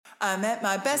I met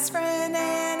my best friend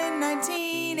Anne in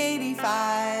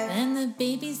 1985. And the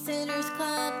Babysitters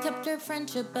Club kept our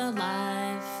friendship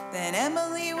alive. Then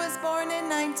Emily was born in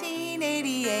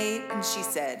 1988, and she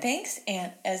said, "Thanks,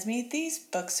 Aunt Esme, these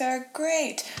books are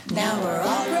great." Now we're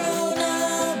all grown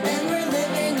up and we're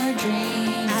living our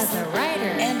dreams. As a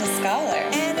writer and a scholar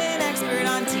and an expert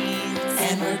on teens.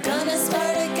 And we're gonna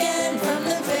start again from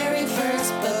the very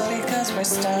first book. Because we're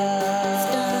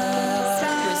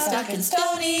stuck in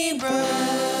Stony Brook.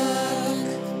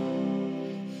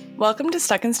 Welcome to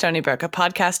Stuck in Stony Brook, a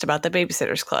podcast about the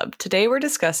Babysitters Club. Today we're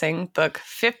discussing book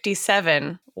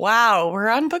 57. Wow, we're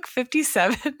on book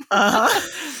 57.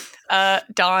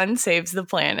 Dawn Saves the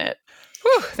Planet.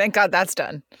 Whew, thank God that's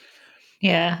done.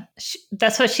 Yeah,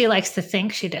 that's what she likes to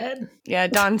think she did. Yeah,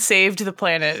 Dawn saved the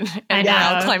planet, and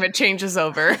now climate change is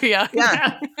over. Yeah.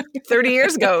 30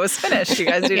 years ago, it was finished. You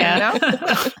guys didn't know?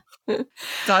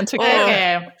 Dawn took over.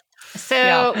 Okay.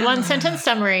 So one sentence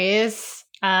summaries.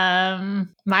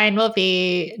 Mine will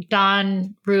be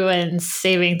Dawn ruins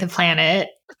saving the planet.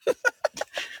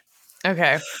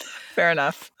 Okay. Fair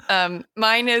enough.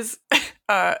 Mine is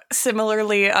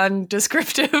similarly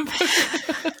undescriptive.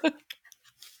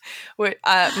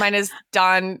 Mine is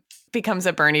Dawn becomes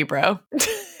a Bernie bro.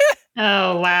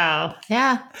 Oh, wow.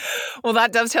 Yeah. Well,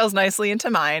 that dovetails nicely into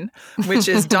mine, which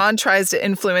is Dawn tries to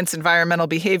influence environmental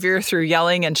behavior through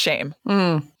yelling and shame.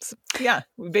 So, yeah,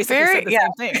 we basically said the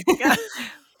same thing. Yeah.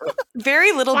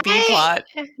 Very little B plot.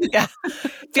 Yeah.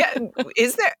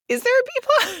 Is there a B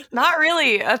plot? Not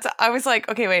really. I was like,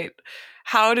 okay, wait.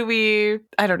 How do we?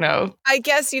 I don't know. I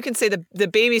guess you can say the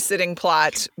babysitting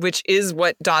plot, which is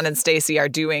what Dawn and Stacy are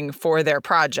doing for their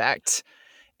project,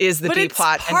 is the B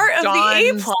plot. Part of the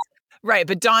A plot. Right,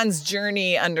 but Dawn's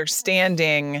journey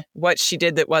understanding what she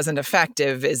did that wasn't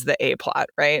effective is the A plot,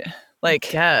 right?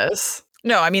 Like, yes.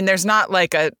 No, I mean, there's not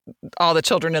like a all the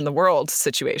children in the world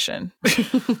situation.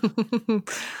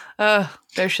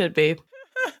 There should be.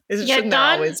 Shouldn't there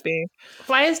always be?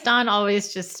 Why is Dawn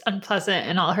always just unpleasant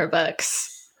in all her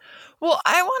books? Well,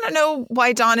 I want to know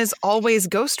why Dawn is always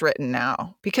ghostwritten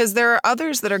now, because there are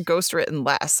others that are ghostwritten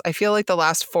less. I feel like the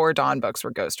last 4 Dawn books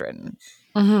were ghostwritten.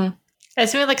 Mm-hmm.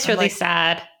 Esme looks really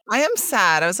sad. I am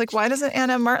sad. I was like, why doesn't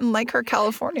Anna Martin like her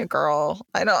California girl?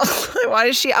 I don't. Why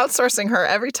is she outsourcing her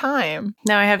every time?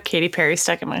 Now I have Katy Perry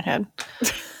stuck in my head.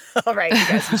 All right, you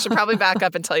guys. We should probably back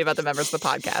up and tell you about the members of the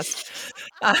podcast.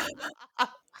 I'm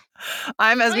Esme Schaller.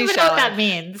 I don't even know what that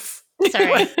means.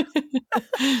 Sorry.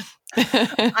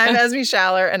 I'm Esme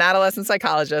Schaller, an adolescent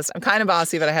psychologist. I'm kind of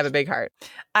bossy, but I have a big heart.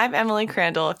 I'm Emily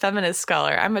Crandall, a feminist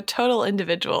scholar. I'm a total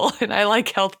individual, and I like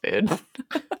health food.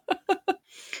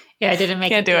 Yeah, I didn't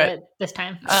make it this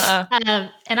time. And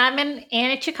I'm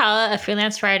Annie Chikala, a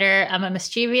freelance writer. I'm a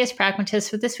mischievous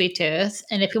pragmatist with a sweet tooth.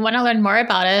 And if you want to learn more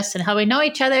about us and how we know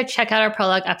each other, check out our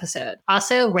prologue episode.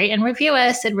 Also, rate and review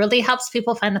us. It really helps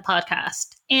people find the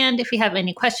podcast. And if you have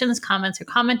any questions, comments, or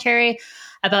commentary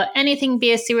about anything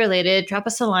BSC related, drop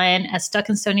us a line at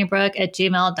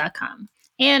stuckinstonybrook@gmail.com.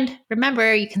 And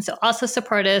remember, you can also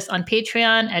support us on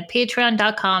Patreon at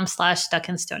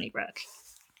patreon.com/stuckinstonybrook.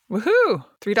 Woohoo!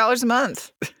 $3 a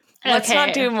month. Let's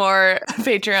not do more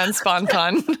Patreon spawn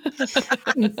con.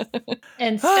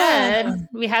 Instead,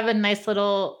 we have a nice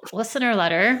little listener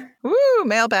letter. Woo,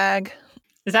 mailbag.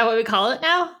 Is that what we call it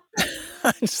now?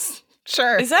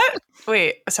 Sure. Is that?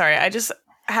 Wait, sorry. I just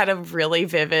had a really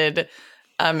vivid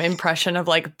impression of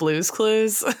like Blue's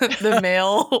Clues, the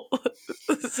mail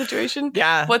situation.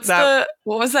 Yeah. What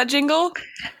was that jingle?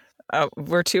 Oh,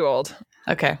 we're too old.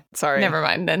 Okay. Sorry. Never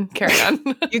mind then. Carry on.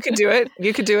 You could do it.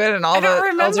 And all the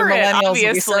elder millennials will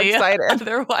be so excited.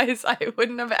 Otherwise, I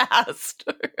wouldn't have asked.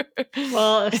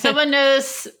 Well, if someone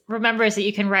remembers that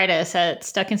you can write us at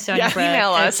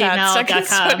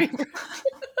stuckinstonybrook@gmail.com.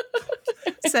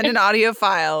 Send an audio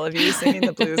file of you singing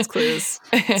the Blue's Clues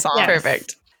song. Yes.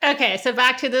 Perfect. Okay, so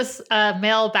back to this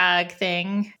mailbag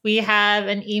thing. We have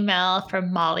an email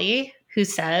from Molly who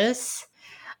says,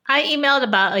 I emailed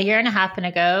about a year and a half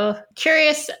ago,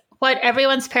 curious what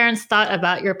everyone's parents thought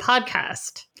about your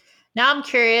podcast. Now I'm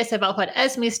curious about what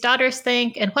Esme's daughters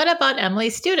think, and what about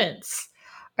Emily's students?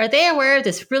 Are they aware of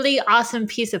this really awesome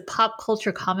piece of pop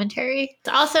culture commentary?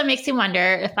 It also makes me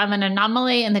wonder if I'm an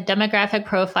anomaly in the demographic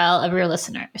profile of your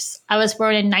listeners. I was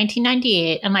born in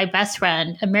 1998, and my best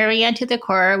friend, a Marianne to the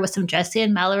core with some Jesse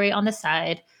and Mallory on the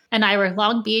side, and I were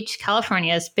Long Beach,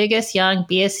 California's biggest young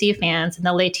BSC fans in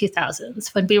the late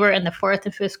 2000s when we were in the 4th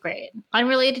and 5th grade.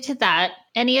 Unrelated to that,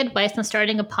 any advice on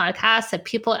starting a podcast that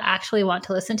people actually want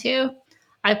to listen to?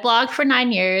 I've blogged for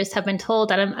 9 years, have been told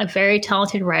that I'm a very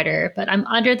talented writer, but I'm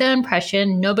under the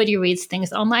impression nobody reads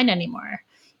things online anymore.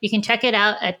 You can check it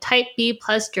out at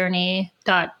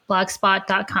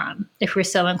typebplusjourney.blogspot.com if you're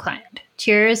so inclined.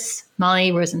 Cheers,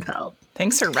 Molly Rosenfeld.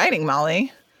 Thanks for writing,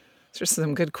 Molly. Those are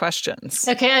some good questions.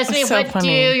 Okay, Esme, So what funny.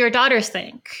 do your daughters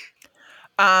think?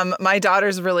 My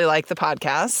daughters really like the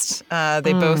podcast.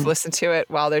 They both listen to it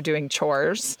while they're doing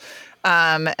chores.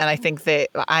 And I think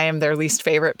I am their least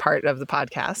favorite part of the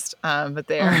podcast. But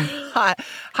they are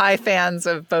high fans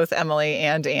of both Emily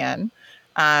and Anne.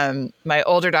 My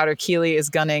older daughter, Keely, is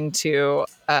gunning to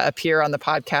appear on the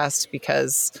podcast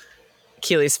because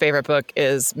Keely's favorite book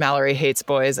is Mallory Hates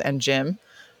Boys and Jim.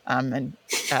 And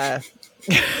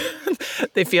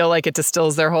they feel like it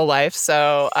distills their whole life.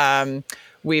 So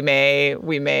we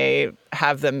may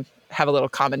have them have a little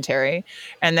commentary.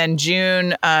 And then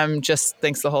June just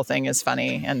thinks the whole thing is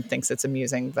funny and thinks it's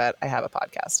amusing that I have a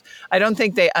podcast. I don't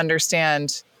think they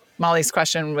understand. Molly's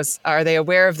question was, are they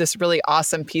aware of this really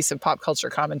awesome piece of pop culture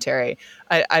commentary?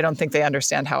 I don't think they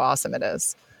understand how awesome it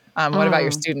is. What about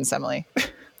your students, Emily?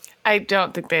 I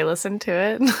don't think they listen to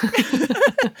it.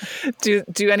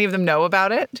 Do any of them know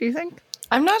about it, do you think?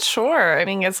 I'm not sure. I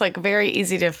mean, it's like very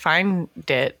easy to find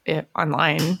it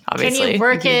online, obviously. Can you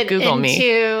work it Google into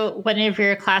me. one of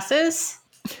your classes?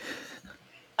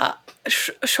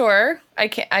 Sure. I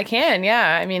can.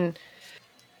 Yeah. I mean,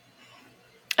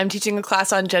 I'm teaching a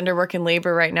class on gender work and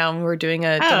labor right now, and we're doing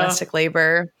a domestic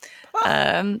labor,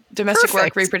 domestic work,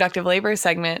 perfect. reproductive labor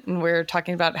segment, and we're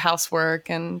talking about housework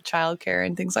and childcare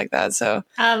and things like that. So,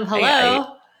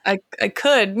 Hello. I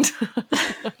could.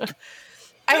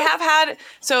 I have had,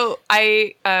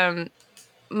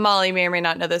 Molly may or may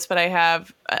not know this, but I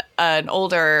have an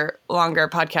older, longer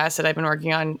podcast that I've been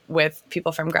working on with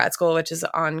people from grad school, which is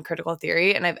on critical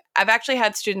theory. And I've actually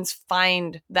had students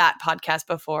find that podcast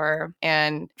before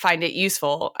and find it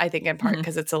useful, I think in part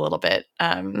because it's a little bit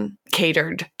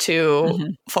catered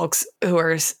to folks who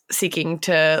are seeking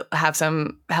to have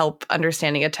some help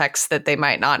understanding a text that they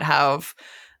might not have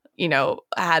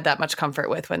had that much comfort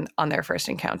with when on their first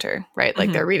encounter, right?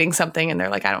 Like they're reading something and they're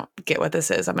like, I don't get what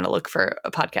this is. I'm going to look for a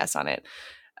podcast on it.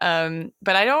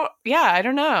 But I don't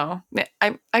know.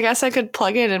 I guess I could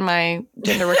plug it in my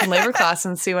gender work and labor class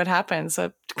and see what happens.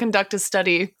 So conduct a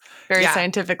study very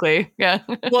scientifically. Yeah.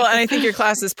 Well, and I think your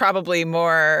class is probably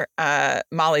more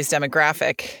Molly's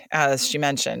demographic, as she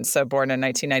mentioned. So born in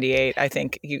 1998, I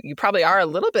think you probably are a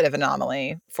little bit of an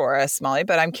anomaly for us, Molly,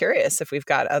 but I'm curious if we've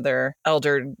got other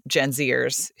elder Gen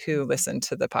Zers who listen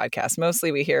to the podcast.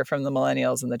 Mostly we hear from the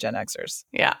millennials and the Gen Xers.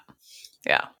 Yeah.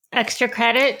 Yeah. Extra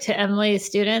credit to Emily's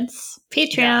students.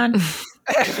 Patreon.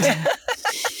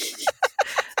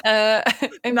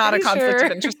 I'm Not a pretty conflict sure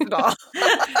of interest at all.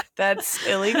 That's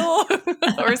illegal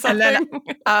or something.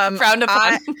 then, frowned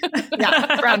upon.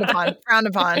 Frowned upon. Frowned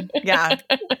upon. Yeah.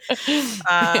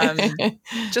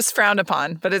 Just frowned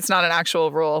upon, but it's not an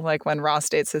actual rule like when Ross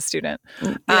dates his student.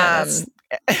 That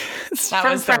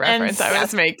From was the Friends. reference I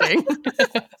was making.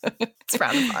 It's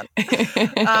frowned upon.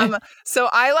 So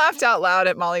I laughed out loud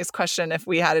at Molly's question if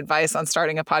we had advice on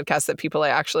starting a podcast that people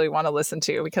actually want to listen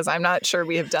to, because I'm not sure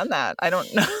we have done that. I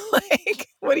don't know.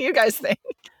 What do you guys think?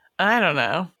 I don't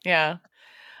know. Yeah.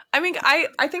 I mean,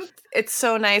 I think it's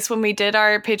so nice when we did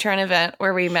our Patreon event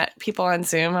where we met people on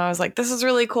Zoom. I was like, this is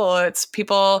really cool. It's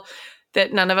people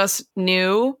that none of us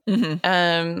knew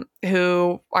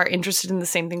who are interested in the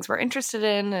same things we're interested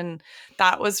in. And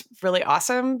that was really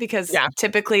awesome because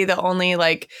typically the only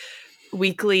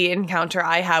weekly encounter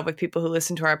I have with people who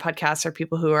listen to our podcast are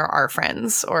people who are our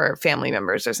friends or family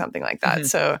members or something like that.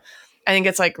 So I think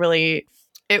it's really,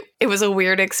 it was a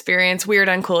weird experience, weird,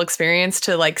 uncool experience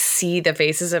to see the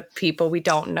faces of people we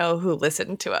don't know who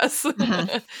listen to us.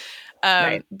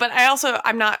 Right. But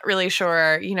I'm not really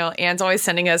sure, Anne's always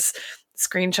sending us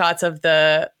screenshots of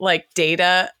the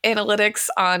data analytics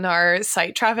on our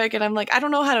site traffic. And I'm like, I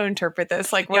don't know how to interpret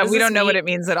this. What does we this don't know mean? what it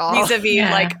means at all.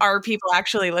 Vis-a-vis, are people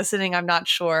actually listening? I'm not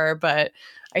sure, but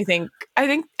I think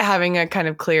having a kind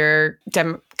of clear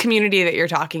community that you're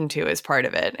talking to is part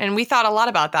of it. And we thought a lot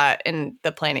about that in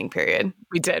the planning period.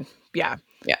 We did. Yeah.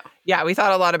 Yeah. Yeah. We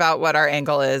thought a lot about what our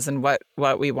angle is and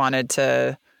what we wanted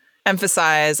to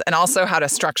emphasize and also how to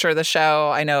structure the show.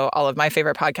 I know all of my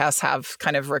favorite podcasts have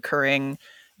kind of recurring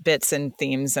bits and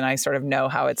themes, and I sort of know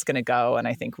how it's going to go. And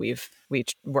I think we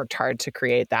worked hard to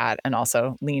create that and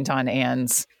also leaned on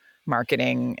Anne's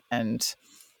marketing and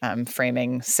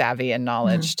framing savvy and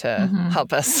knowledge to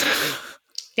help us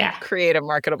create a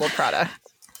marketable product.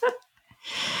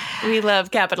 We love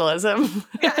capitalism.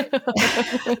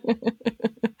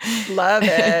 Love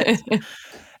it.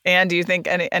 And do you think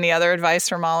any other advice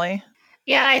for Molly?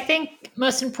 Yeah, I think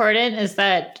most important is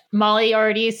that Molly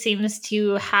already seems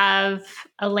to have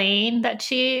a lane that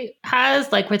she has,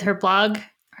 like with her blog.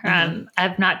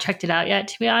 I've not checked it out yet,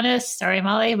 to be honest. Sorry,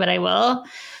 Molly, but I will.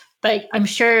 But I'm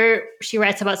sure she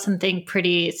writes about something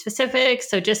pretty specific.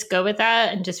 So just go with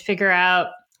that and just figure out.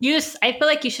 I feel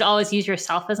like you should always use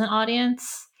yourself as an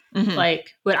audience.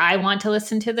 Like, would I want to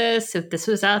listen to this if this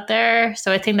was out there?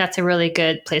 So I think that's a really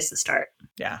good place to start.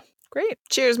 Yeah. Great.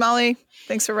 Cheers, Molly.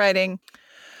 Thanks for writing.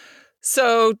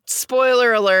 So,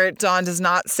 spoiler alert, Dawn does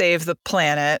not save the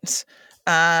planet.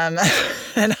 And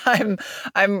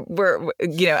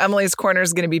Emily's Corner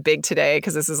is going to be big today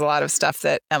because this is a lot of stuff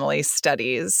that Emily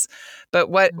studies.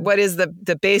 But what is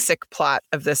the basic plot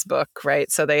of this book, right?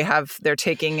 So they're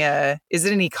taking is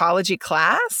it an ecology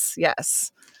class?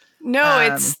 Yes. No,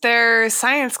 it's their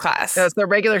science class. No, it's their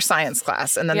regular science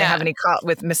class. And then they have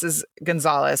with Mrs.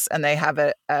 Gonzalez, and they have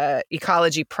a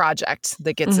ecology project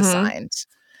that gets assigned.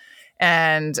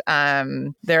 And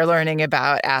they're learning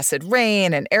about acid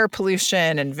rain and air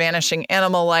pollution and vanishing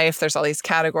animal life. There's all these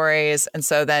categories. And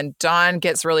so then Dawn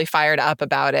gets really fired up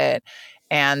about it.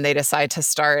 And they decide to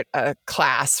start a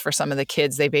class for some of the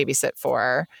kids they babysit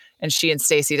for. And she and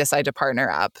Stacy decide to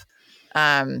partner up.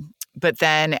 But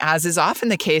then, as is often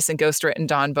the case in Ghost Written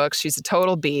Dawn books, she's a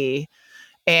total B.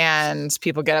 And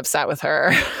people get upset with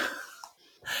her.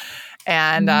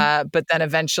 And but then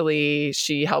eventually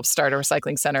she helps start a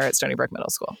recycling center at Stony Brook Middle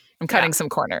School. I'm cutting some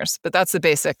corners, but that's the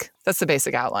basic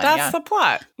outline. That's the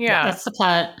plot. Yeah. That's the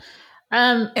plot.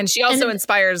 And she also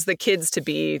inspires the kids to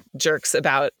be jerks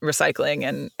about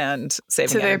recycling and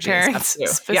saving to their energy and parents stuff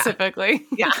too. specifically.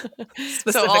 Yeah.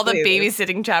 So all the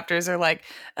babysitting chapters are like,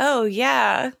 oh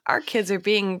yeah, our kids are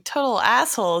being total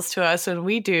assholes to us when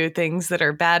we do things that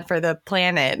are bad for the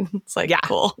planet. It's like,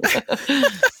 cool.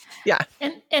 Yeah.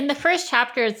 In the first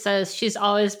chapter, it says she's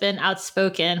always been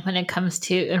outspoken when it comes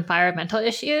to environmental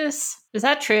issues. Is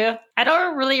that true? I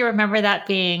don't really remember that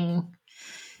being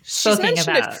spoken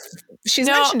about. She's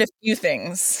mentioned a few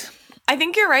things. I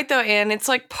think you're right, though, Anne. It's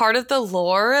like part of the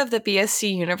lore of the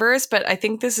BSC universe, but I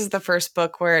think this is the first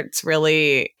book where it's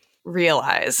really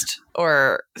realized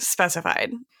or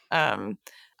specified.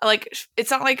 Like, it's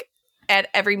not like at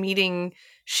every meeting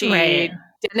she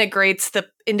denigrates the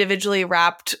individually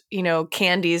wrapped,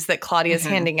 candies that Claudia's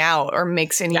handing out or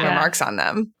makes any remarks on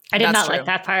them. I did not like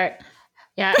that part.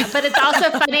 Yeah, but it's also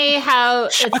funny how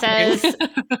it says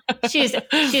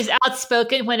she's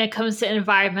outspoken when it comes to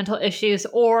environmental issues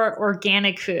or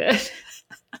organic food.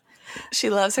 She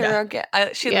loves her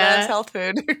loves health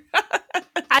food.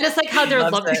 I just like how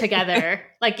they're lumped together.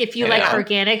 Like if you like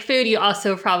organic food, you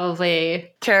also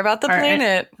probably care about the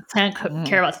planet.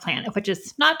 Care about the planet, which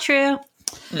is not true.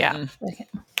 Yeah.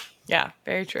 Yeah,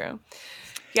 very true.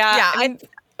 Yeah. I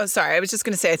was just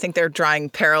going to say, I think they're drawing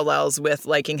parallels with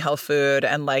liking health food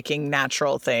and liking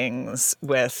natural things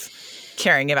with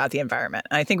caring about the environment.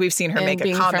 I think we've seen her make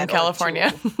a comment from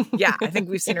California. Yeah, I think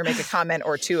we've seen her make a comment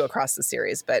or two across the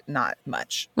series, but not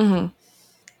much. Mm-hmm.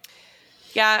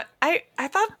 Yeah, I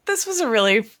thought this was a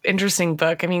really interesting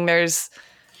book. I mean,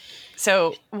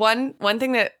 so one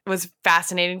thing that was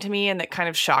fascinating to me and that kind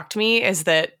of shocked me is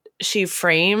that she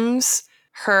frames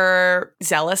her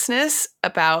zealousness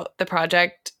about the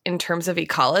project in terms of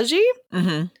ecology.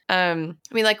 Mm-hmm. I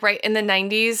mean, like right in the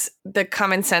 90s, the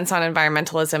common sense on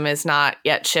environmentalism is not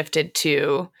yet shifted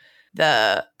to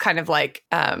the kind of like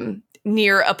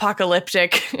near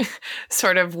apocalyptic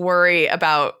sort of worry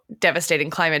about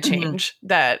devastating climate change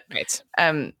that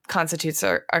constitutes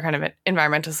our kind of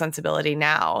environmental sensibility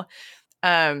now.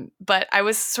 But I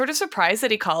was sort of surprised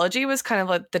that ecology was kind of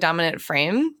like the dominant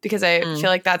frame because I feel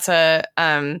like that's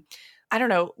I don't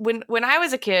know, when I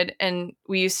was a kid and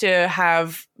we used to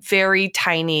have very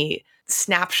tiny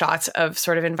snapshots of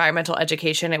sort of environmental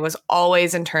education, it was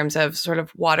always in terms of sort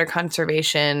of water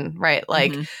conservation, right?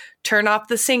 Like turn off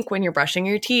the sink when you're brushing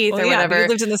your teeth or whatever. You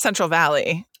lived in the Central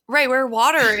Valley. Right, where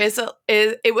water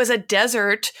it was a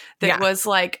desert that was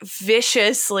like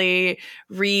viciously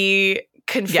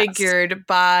reconfigured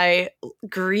by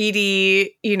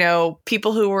greedy,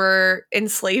 people who were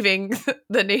enslaving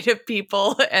the native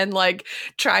people and like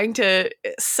trying to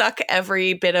suck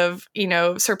every bit of,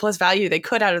 surplus value they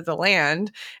could out of the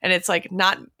land. And it's like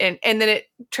not, and then it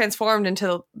transformed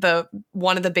into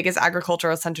one of the biggest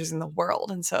agricultural centers in the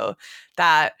world. And so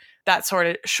that sort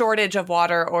of shortage of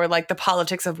water or like the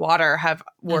politics of water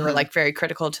were like very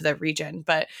critical to the region.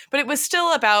 But it was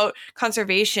still about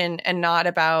conservation and not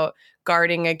about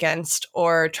guarding against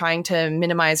or trying to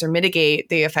minimize or mitigate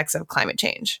the effects of climate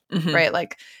change, right?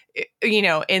 Like,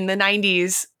 in the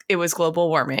 90s, it was global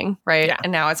warming, right? Yeah.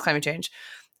 And now it's climate change.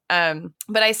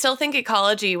 But I still think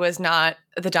ecology was not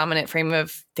the dominant frame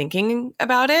of thinking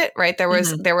about it, right? There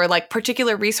were like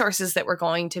particular resources that were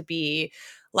going to be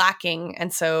lacking.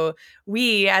 And so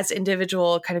we as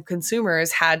individual kind of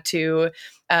consumers had to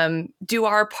do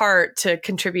our part to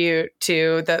contribute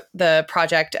to the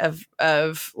project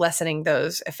of lessening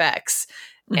those effects.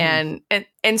 And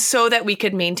so that we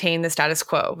could maintain the status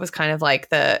quo was kind of like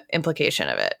the implication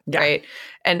of it, right?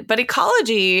 But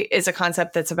ecology is a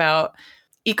concept that's about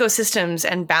ecosystems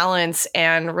and balance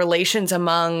and relations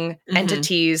among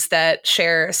entities that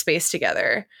share space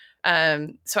together.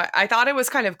 So I thought it was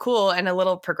kind of cool and a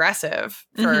little progressive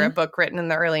for a book written in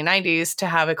the early 90s to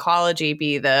have ecology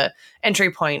be the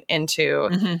entry point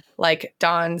into like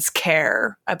Dawn's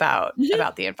care about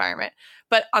the environment.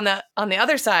 But on the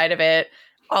other side of it,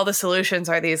 all the solutions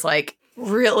are these like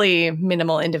really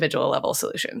minimal individual level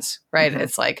solutions, right?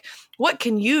 It's like, what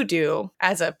can you do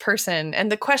as a person? And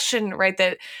the question, right,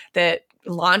 that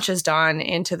launches Dawn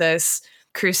into this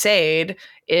crusade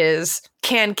is,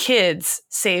 can kids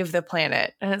save the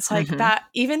planet? And it's like that,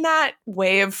 even that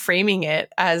way of framing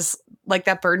it as like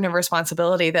that burden of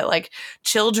responsibility that like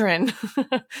children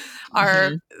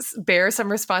bear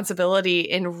some responsibility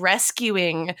in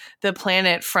rescuing the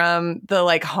planet from the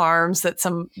like harms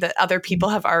that other people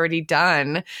have already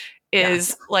done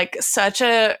is like such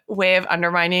a way of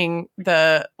undermining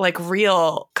the like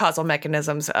real causal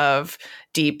mechanisms of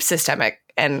deep systemic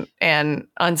and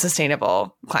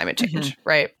unsustainable climate change,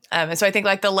 right? And so I think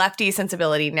like the lefty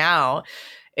sensibility now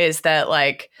is that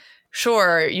like,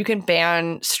 sure, you can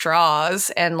ban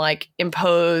straws and like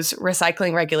impose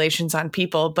recycling regulations on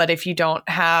people, but if you don't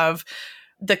have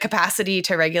the capacity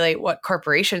to regulate what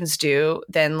corporations do,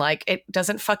 then like it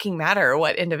doesn't fucking matter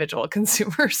what individual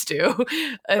consumers do.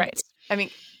 Right. I mean,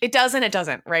 it does and it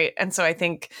doesn't, right? And so I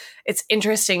think it's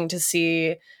interesting to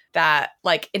see that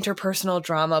like interpersonal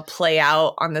drama play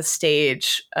out on the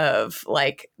stage of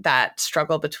like that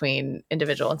struggle between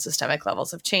individual and systemic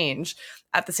levels of change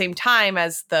at the same time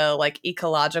as the like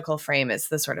ecological frame is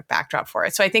the sort of backdrop for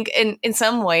it. So I think in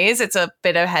some ways it's a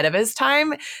bit ahead of his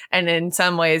time, and in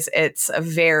some ways it's a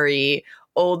very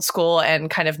old school and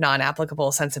kind of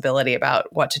non-applicable sensibility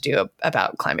about what to do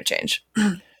about climate change.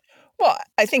 Well,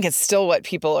 I think it's still what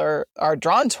people are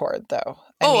drawn toward, though.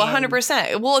 I mean,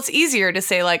 100%. Well, it's easier to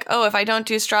say like, oh, if I don't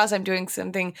do straws, I'm doing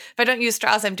something. If I don't use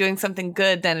straws, I'm doing something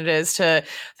good than it is to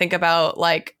think about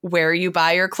like where you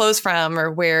buy your clothes from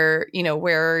or where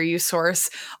you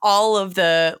source all of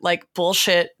the like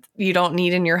bullshit you don't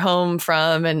need in your home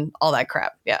from and all that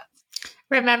crap. Yeah.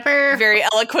 Remember? Very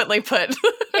eloquently put.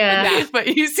 Yeah.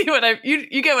 But you see what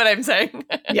you get what I'm saying.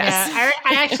 Yes. Yeah,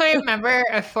 I actually remember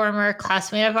a former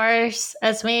classmate of ours,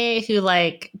 Esme, who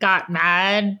like got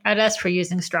mad at us for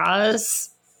using straws.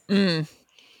 You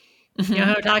know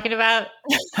what I'm talking about?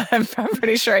 I'm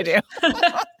pretty sure I do.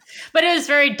 But it was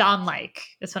very Dawn-like.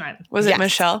 That's what I'm. Was it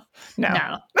Michelle?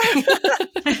 No.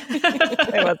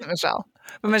 It wasn't Michelle.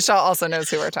 But Michelle also knows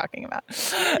who we're talking about.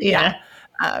 Yeah.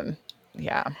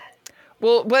 Yeah.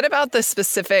 Well, what about the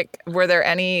specific, were there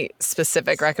any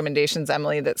specific recommendations,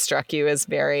 Emily, that struck you as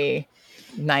very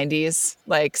 90s?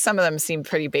 Like some of them seemed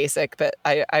pretty basic, but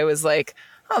I was like,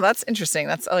 oh, that's interesting.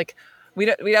 That's like, we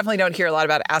definitely don't hear a lot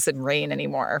about acid rain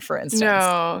anymore, for instance.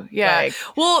 No, yeah. Like,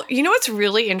 well, you know what's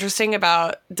really interesting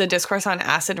about the discourse on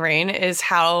acid rain is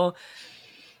how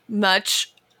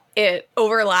much it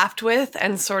overlapped with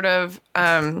and sort of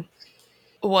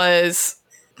was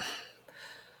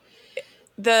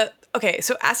the... Okay,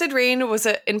 so acid rain was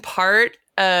in part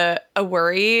a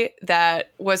worry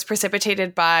that was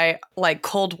precipitated by like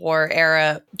Cold War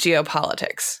era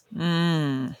geopolitics.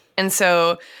 And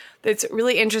so it's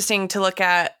really interesting to look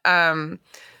at kind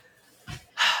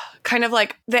of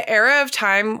like the era of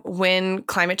time when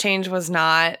climate change was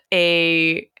not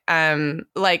a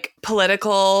like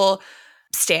political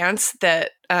stance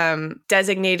that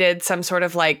designated some sort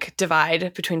of like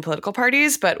divide between political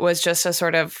parties, but was just a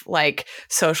sort of like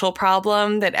social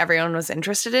problem that everyone was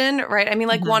interested in, right? I mean,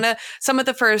 like some of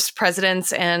the first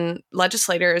presidents and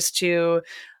legislators to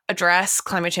address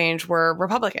climate change were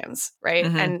Republicans, right?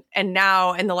 And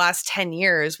now in the last 10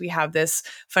 years, we have this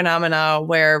phenomena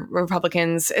where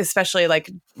Republicans, especially like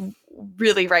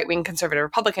really right-wing conservative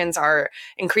Republicans, are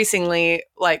increasingly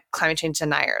like climate change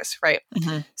deniers, right?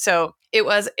 So it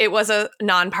was a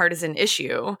nonpartisan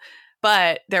issue,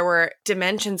 but there were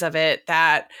dimensions of it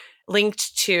that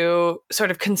linked to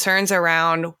sort of concerns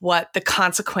around what the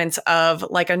consequence of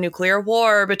like a nuclear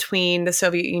war between the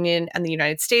Soviet Union and the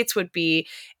United States would be.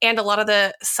 And a lot of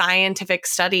the scientific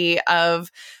study of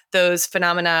those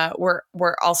phenomena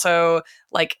were also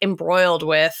like embroiled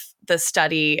with the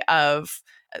study of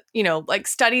like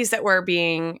studies that were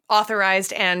being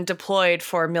authorized and deployed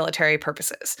for military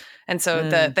purposes. And so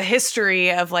the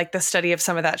history of like the study of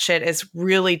some of that shit is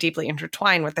really deeply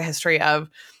intertwined with the history of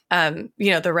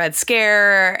the Red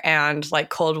Scare and like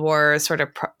Cold War sort of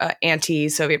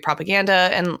anti-Soviet propaganda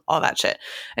and all that shit.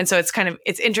 And so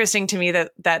it's interesting to me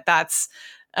that's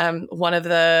one of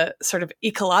the sort of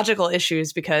ecological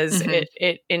issues because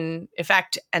it in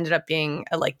effect ended up being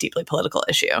a like deeply political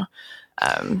issue.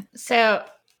 So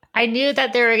I knew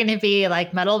that there were going to be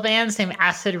like metal bands named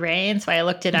Acid Rain, so I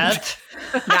looked it up.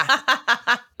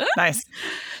 Yeah. Nice.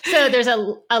 So there's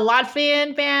a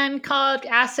Latvian band called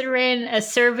Acid Rain, a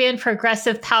Serbian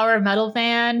progressive power metal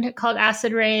band called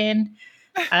Acid Rain.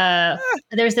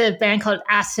 There's a band called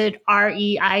Acid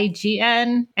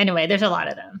Reign. Anyway, there's a lot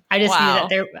of them. I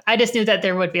just knew that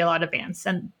there would be a lot of bands,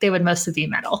 and they would mostly be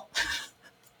metal.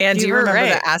 And do you remember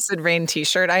right. the Acid Rain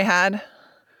T-shirt I had?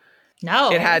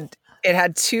 No, It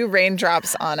had 2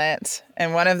 raindrops on it,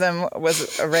 and one of them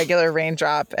was a regular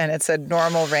raindrop, and it said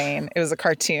normal rain. It was a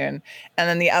cartoon. And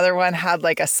then the other one had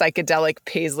like a psychedelic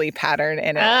paisley pattern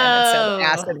in it, and it said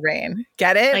acid rain.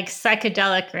 Get it? like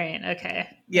psychedelic rain. Okay,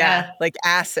 yeah, like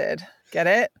acid. Get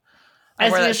it? I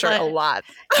wore that shirt a lot.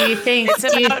 Do you think It's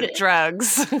about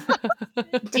drugs.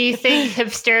 Do you think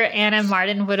hipster Anna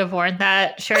Martin would have worn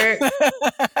that shirt?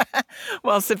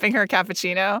 While sipping her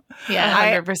cappuccino?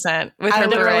 Yeah, 100%. With I her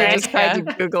literally beret. just tried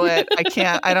to Google it.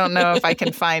 I don't know if I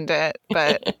can find it,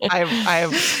 but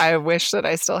I wish that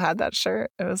I still had that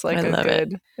shirt. It was like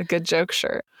a good joke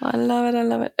shirt. I love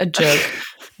it. A joke.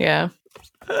 Yeah.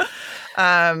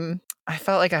 I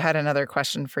felt like I had another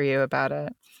question for you about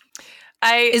it.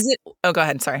 Oh, go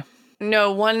ahead. Sorry.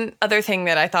 No, one other thing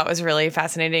that I thought was really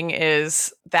fascinating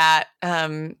is that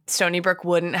Stony Brook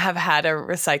wouldn't have had a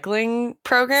recycling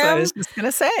program. So I was just going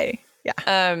to say,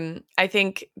 yeah. I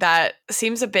think that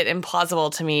seems a bit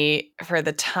implausible to me for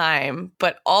the time,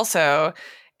 but also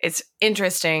it's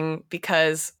interesting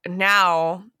because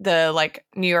now the like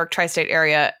New York tri-state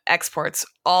area exports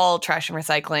all trash and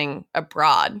recycling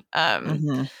abroad.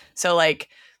 So like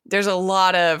there's a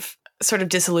lot of sort of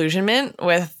disillusionment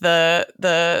with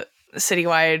the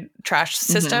citywide trash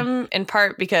system in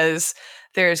part because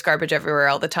there's garbage everywhere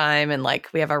all the time and like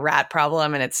we have a rat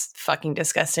problem and it's fucking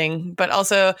disgusting. But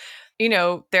also,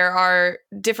 there are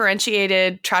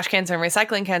differentiated trash cans and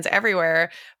recycling cans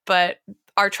everywhere, but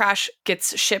our trash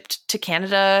gets shipped to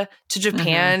Canada, to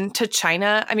Japan, to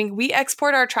China. I mean, we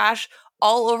export our trash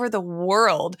all over the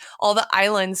world, all the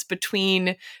islands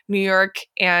between New York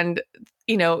and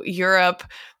Europe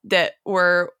that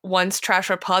were once trash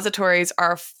repositories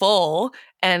are full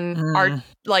and are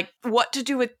like what to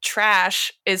do with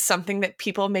trash is something that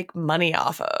people make money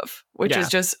off of, which is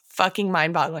just fucking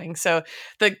mind-boggling. So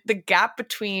the gap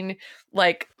between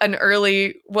like an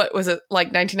early, what was it,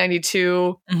 like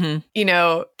 1992,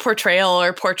 portrayal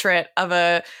or portrait of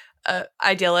a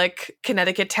idyllic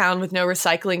Connecticut town with no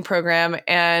recycling program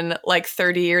and like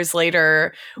 30 years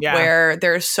later where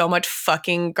there's so much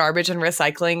fucking garbage and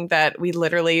recycling that we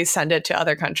literally send it to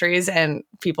other countries and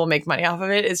people make money off of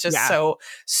it is just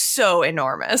so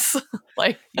enormous.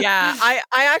 I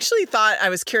actually thought, I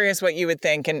was curious what you would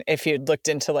think and if you'd looked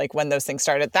into like when those things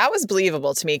started. That was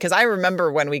believable to me because I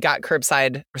remember when we got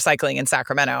curbside recycling in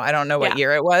Sacramento. I don't know what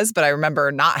year it was, but I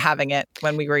remember not having it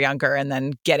when we were younger and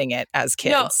then getting it as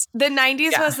kids. The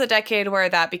 90s was the decade where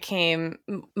that became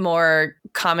more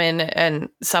common and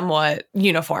somewhat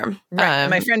uniform. Right.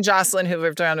 My friend Jocelyn, who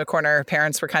lived around the corner, her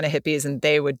parents were kind of hippies and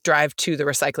they would drive to the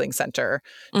recycling center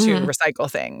to recycle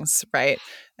things. Right.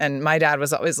 And my dad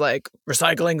was always like,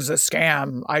 recycling's a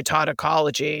scam. I taught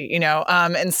ecology,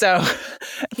 and so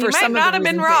you might not have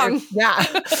been wrong.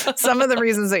 Some of the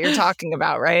reasons that you're talking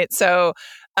about. Right. So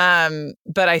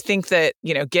but I think that,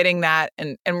 getting that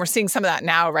and we're seeing some of that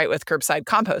now, right, with curbside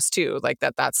compost too, like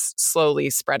that's slowly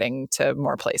spreading to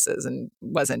more places and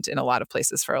wasn't in a lot of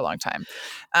places for a long time.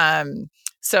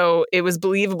 So it was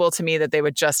believable to me that they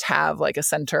would just have like a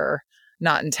center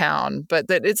not in town, but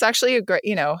that it's actually a great,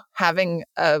 having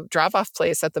a drop-off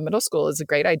place at the middle school is a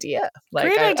great idea.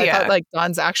 Like I thought like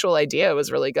Don's actual idea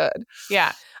was really good.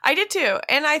 Yeah, I did too.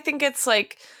 And I think it's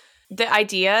like the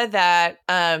idea that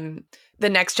the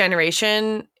next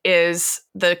generation is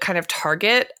the kind of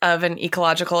target of an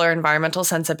ecological or environmental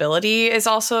sensibility is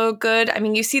also good. I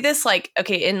mean, you see this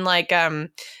in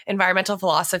environmental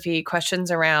philosophy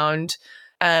questions around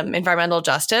environmental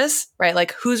justice, right?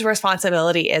 Like whose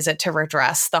responsibility is it to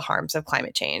redress the harms of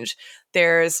climate change?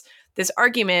 There's this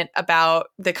argument about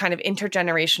the kind of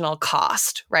intergenerational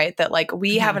cost, right? That like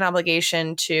we have an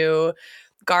obligation to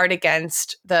guard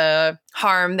against the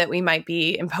harm that we might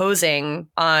be imposing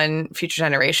on future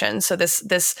generations. So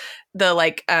the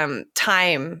like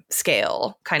time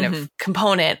scale kind of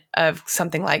component of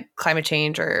something like climate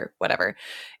change or whatever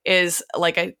is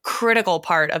like a critical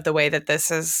part of the way that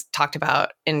this is talked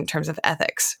about in terms of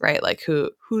ethics, right? Like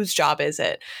whose job is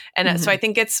it? And so I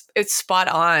think it's spot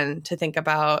on to think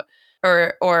about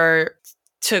or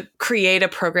to create a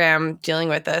program dealing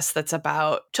with this that's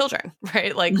about children,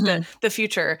 right? Like the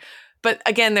future. But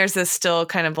again, there's this still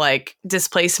kind of like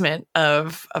displacement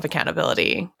of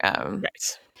accountability.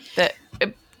 Right. That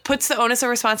it puts the onus of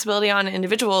responsibility on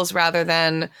individuals rather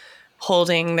than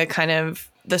holding the kind of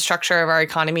the structure of our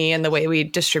economy and the way we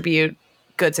distribute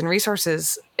goods and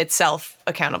resources itself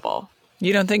accountable.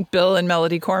 You don't think Bill and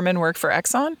Melody Corman work for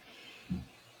Exxon?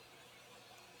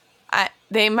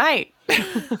 They might.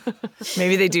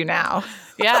 Maybe they do now.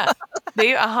 Yeah,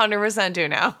 they 100% do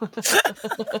now.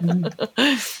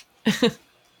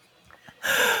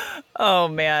 Oh,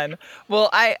 man. Well,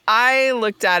 I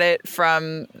looked at it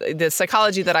from the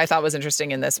psychology that I thought was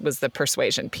interesting in this was the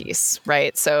persuasion piece,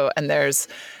 right? So, and there's,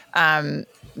 Dawn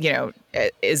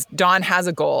has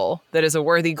a goal that is a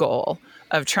worthy goal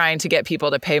of trying to get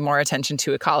people to pay more attention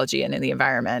to ecology and in the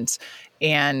environment,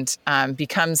 and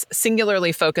becomes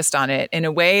singularly focused on it in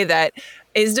a way that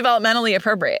is developmentally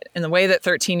appropriate, in the way that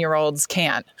 13-year-olds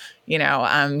can.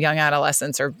 Young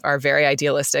adolescents are very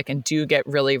idealistic and do get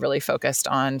really, really focused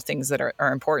on things that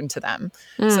are important to them.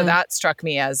 So that struck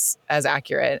me as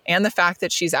accurate. And the fact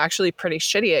that she's actually pretty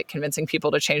shitty at convincing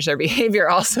people to change their behavior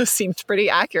also seemed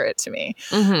pretty accurate to me.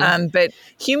 But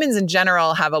humans in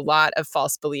general have a lot of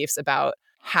false beliefs about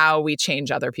how we change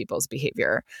other people's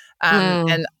behavior.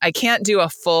 And I can't do a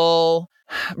full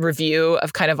review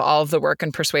of kind of all of the work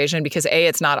in persuasion because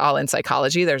it's not all in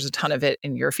psychology. There's a ton of it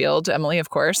in your field, Emily, of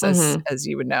course, as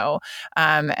you would know.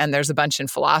 And there's a bunch in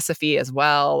philosophy as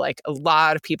well. Like a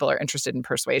lot of people are interested in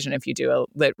persuasion. If you do a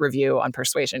lit review on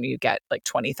persuasion, you get like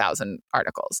 20,000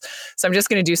 articles. So I'm just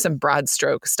going to do some broad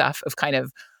stroke stuff of kind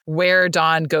of where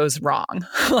Dawn goes wrong,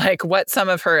 like what some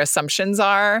of her assumptions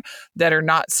are that are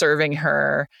not serving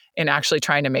her in actually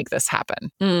trying to make this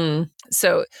happen.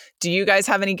 So do you guys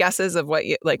have any guesses of what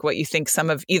you think some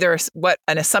of either what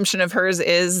an assumption of hers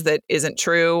is that isn't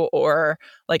true or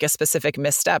like a specific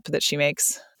misstep that she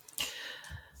makes?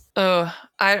 Oh,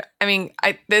 I mean,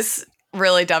 this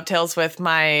really dovetails with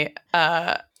my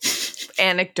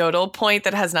anecdotal point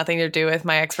that has nothing to do with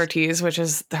my expertise, which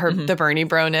is the Bernie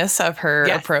bro-ness of her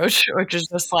approach, which is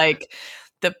just like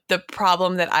the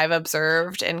problem that I've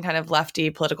observed in kind of lefty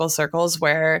political circles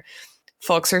where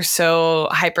folks are so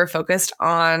hyper focused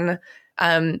on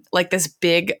like this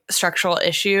big structural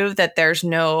issue that there's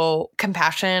no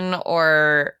compassion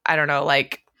or I don't know,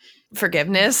 like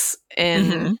forgiveness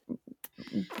in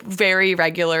very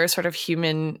regular sort of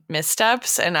human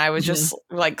missteps. And I was just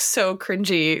like so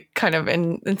cringy kind of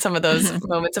in some of those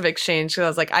moments of exchange. Because I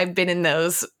was like, I've been in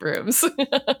those rooms.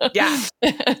 Yeah,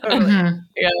 totally.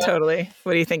 Yeah, totally.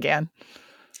 What do you think, Anne?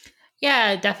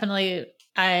 Yeah, definitely.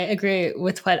 I agree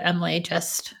with what Emily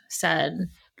just said.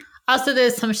 Also, the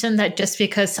assumption that just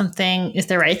because something is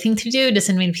the right thing to do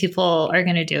doesn't mean people are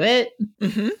going to do it.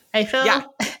 I feel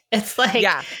it's like...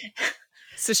 Yeah.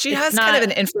 So she has kind of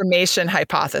an information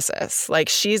hypothesis. Like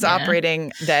she's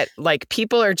operating that like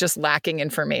people are just lacking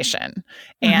information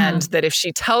and that if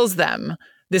she tells them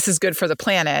this is good for the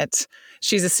planet,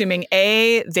 she's assuming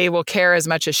A, they will care as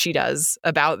much as she does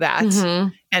about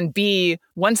that. And B,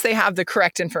 once they have the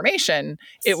correct information,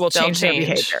 it will change their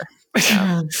behavior.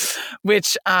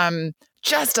 Which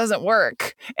just doesn't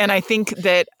work. And I think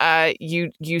that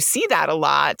you see that a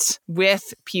lot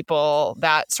with people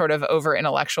that sort of over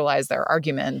intellectualize their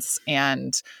arguments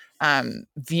and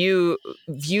view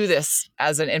this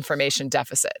as an information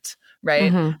deficit,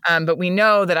 right? But we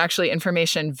know that actually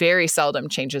information very seldom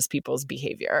changes people's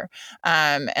behavior,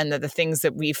 and that the things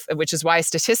that which is why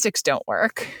statistics don't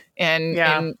work, and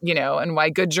why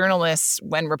good journalists,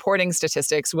 when reporting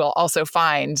statistics, will also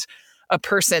find a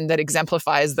person that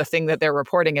exemplifies the thing that they're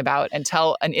reporting about and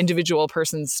tell an individual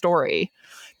person's story,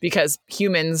 because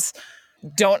humans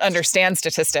don't understand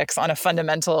statistics on a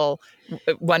fundamental,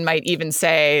 one might even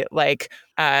say like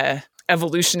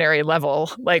evolutionary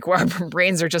level, like where our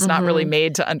brains are just not really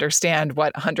made to understand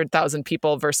what 100,000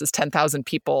 people versus 10,000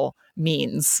 people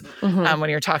means when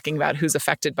you're talking about who's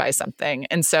affected by something.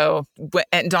 And so,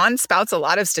 and Dawn spouts a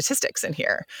lot of statistics in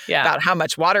here about how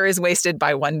much water is wasted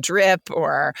by one drip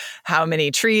or how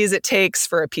many trees it takes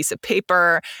for a piece of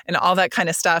paper and all that kind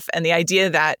of stuff. And the idea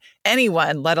that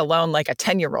anyone, let alone like a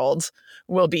 10-year-old,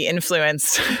 will be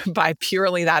influenced by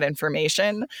purely that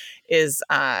information is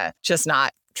just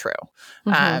not true.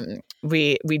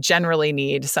 We generally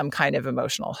need some kind of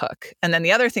emotional hook. And then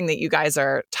the other thing that you guys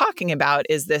are talking about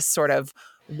is this sort of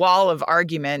wall of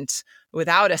argument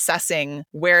without assessing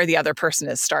where the other person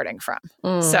is starting from.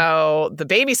 So the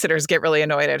babysitters get really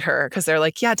annoyed at her because they're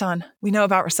like, yeah, Dawn, we know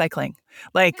about recycling.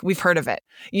 Like, we've heard of it,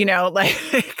 like,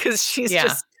 because she's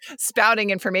just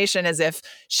spouting information as if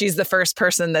she's the first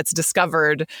person that's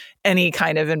discovered any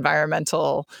kind of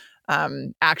environmental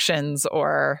actions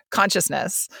or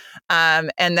consciousness.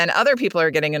 And then other people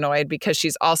are getting annoyed because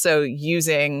she's also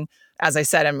using, as I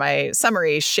said in my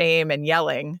summary, shame and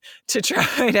yelling to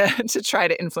try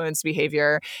to influence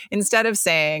behavior instead of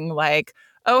saying like,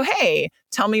 oh, hey,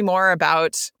 tell me more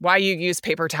about why you use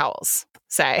paper towels.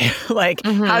 Say, like,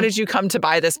 how did you come to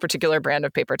buy this particular brand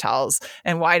of paper towels?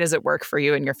 And why does it work for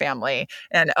you and your family?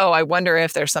 And, oh, I wonder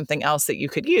if there's something else that you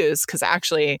could use, because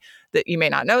actually that you may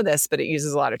not know this, but it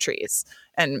uses a lot of trees.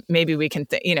 And maybe we can,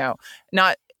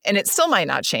 not, and it still might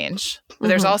not change. But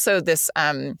there's also this,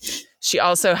 she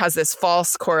also has this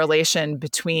false correlation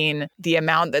between the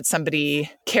amount that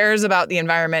somebody cares about the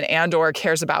environment and or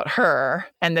cares about her,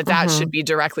 and that should be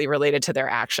directly related to their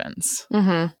actions,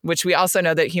 which we also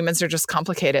know that humans are just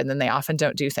complicated and they often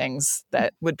don't do things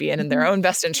that would be in their own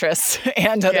best interests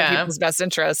and other people's best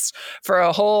interests for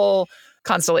a whole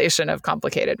constellation of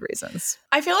complicated reasons.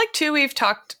 I feel like, too, we've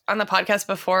talked on the podcast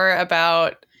before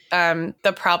about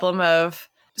the problem of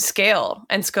scale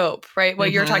and scope, right?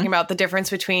 What you're talking about, the difference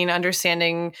between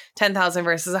understanding 10,000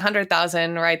 versus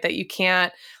 100,000, right? That you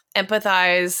can't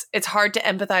empathize. It's hard to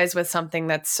empathize with something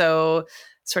that's so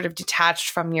sort of detached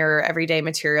from your everyday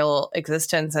material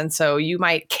existence. And so you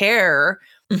might care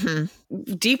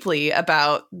deeply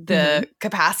about the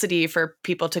capacity for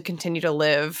people to continue to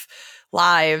live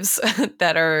lives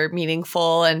that are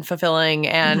meaningful and fulfilling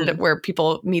and where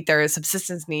people meet their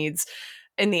subsistence needs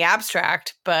in the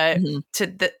abstract, but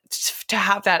to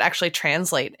have that actually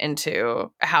translate into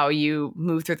how you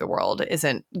move through the world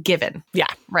isn't given. Yeah.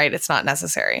 Right. It's not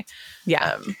necessary.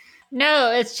 Yeah.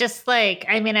 No, it's just like,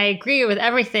 I mean, I agree with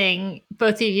everything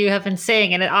both of you have been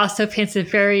saying, and it also paints a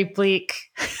very bleak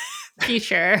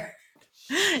future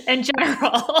in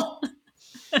general.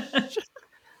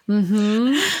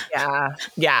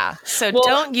 Yeah. So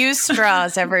don't use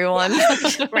straws, everyone.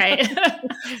 Right.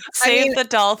 Save the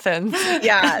dolphins.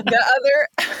 Yeah.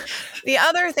 The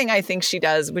other thing I think she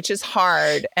does, which is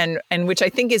hard and which I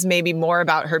think is maybe more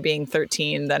about her being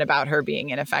 13 than about her being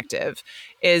ineffective,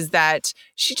 is that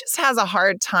she just has a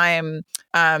hard time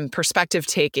perspective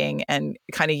taking and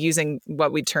kind of using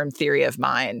what we term theory of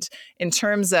mind in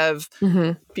terms of,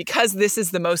 because this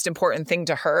is the most important thing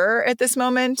to her at this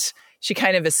moment, she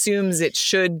kind of assumes it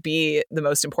should be the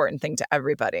most important thing to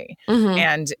everybody.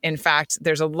 And in fact,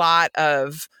 there's a lot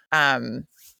of, and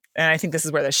I think this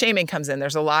is where the shaming comes in.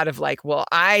 There's a lot of like, well,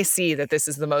 I see that this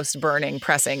is the most burning,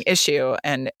 pressing issue.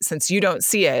 And since you don't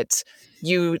see it,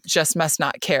 you just must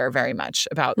not care very much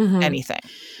about anything,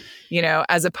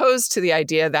 as opposed to the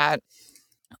idea that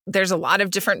there's a lot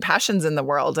of different passions in the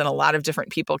world and a lot of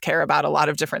different people care about a lot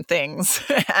of different things.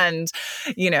 And,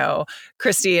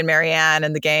 Christy and Marianne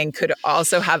and the gang could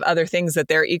also have other things that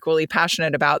they're equally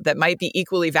passionate about that might be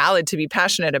equally valid to be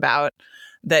passionate about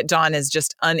that Dawn is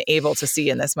just unable to see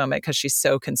in this moment because she's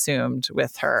so consumed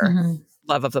with her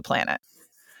love of the planet.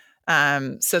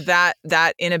 So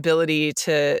that inability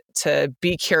to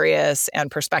be curious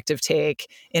and perspective take,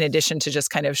 in addition to just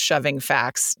kind of shoving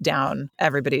facts down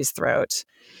everybody's throat,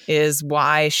 is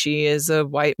why she is a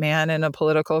white man in a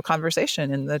political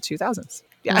conversation in the 2000s.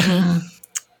 Yeah.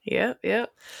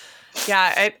 Yep.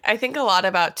 Yeah, I think a lot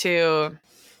about, too,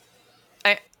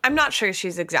 I'm not sure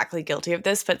she's exactly guilty of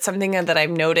this, but something that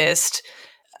I've noticed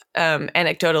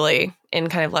anecdotally in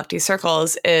kind of lefty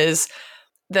circles is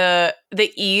the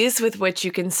ease with which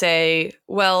you can say,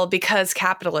 well, because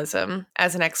capitalism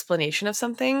as an explanation of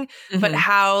something, but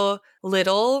how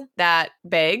little that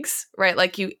begs, right?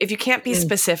 Like if you can't be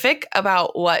specific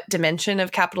about what dimension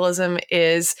of capitalism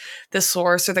is the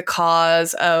source or the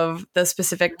cause of the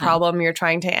specific problem you're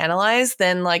trying to analyze,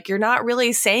 then like you're not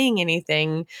really saying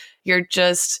anything. You're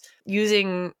just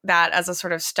using that as a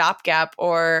sort of stopgap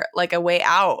or like a way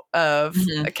out of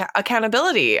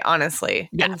accountability, honestly.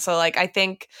 Yeah. And so like, I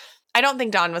don't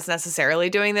think Dawn was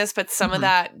necessarily doing this, but some of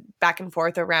that back and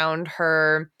forth around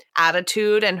her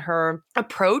attitude and her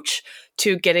approach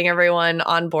to getting everyone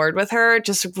on board with her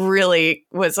just really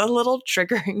was a little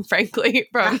triggering, frankly,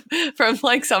 from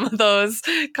like some of those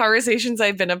conversations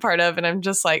I've been a part of. And I'm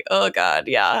just like, oh God,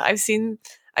 yeah, I've seen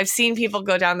I've seen people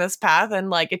go down this path, and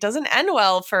like it doesn't end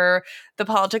well for the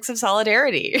politics of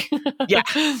solidarity. Yeah.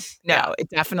 No, it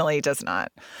definitely does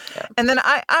not. Yeah. And then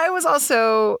I was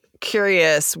also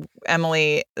curious,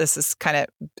 Emily, this is kind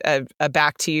of a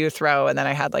back to you throw, and then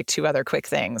I had like two other quick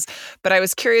things. But I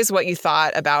was curious what you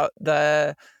thought about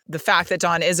the fact that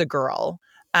Dawn is a girl.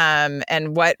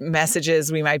 And what messages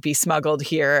we might be smuggled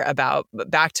here about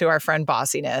back to our friend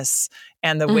bossiness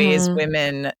and the ways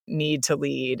women need to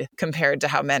lead compared to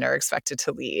how men are expected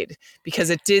to lead. Because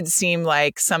it did seem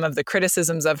like some of the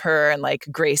criticisms of her and like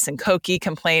Grace and Cokie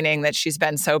complaining that she's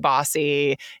been so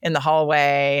bossy in the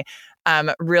hallway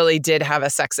really did have a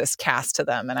sexist cast to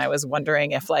them. And I was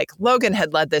wondering if like Logan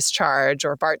had led this charge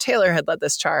or Bart Taylor had led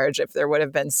this charge, if there would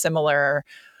have been similar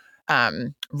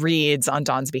reads on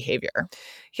Dawn's behavior.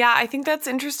 Yeah, I think that's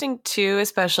interesting too,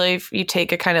 especially if you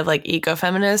take a kind of like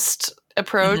ecofeminist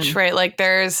approach, right? Like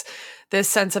there's this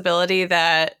sensibility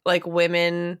that like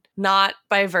women, not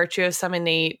by virtue of some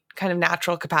innate kind of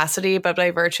natural capacity, but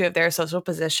by virtue of their social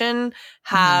position,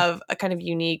 have a kind of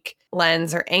unique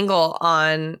lens or angle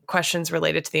on questions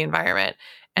related to the environment.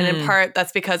 And in part,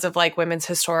 that's because of like women's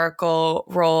historical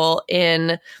role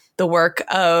in the work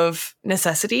of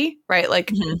necessity, right?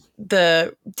 Like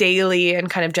the daily and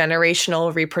kind of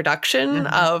generational reproduction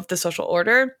of the social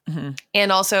order.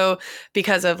 And also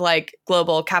because of like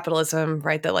global capitalism,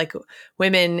 right? That like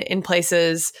women in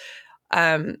places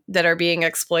that are being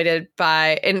exploited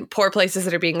in poor places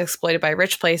that are being exploited by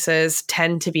rich places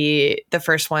tend to be the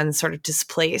first ones sort of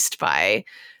displaced by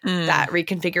that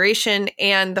reconfiguration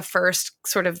and the first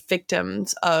sort of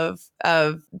victims of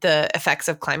the effects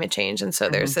of climate change. And so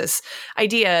there's this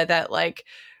idea that like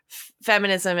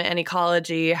feminism and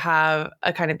ecology have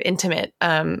a kind of intimate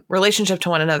relationship to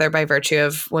one another by virtue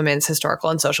of women's historical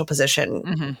and social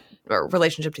position or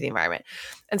relationship to the environment.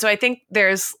 And so I think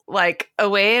there's like a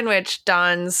way in which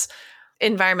Dawn's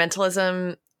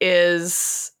environmentalism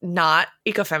is not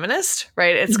ecofeminist,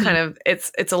 right? It's kind of,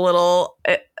 it's a little,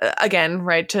 again,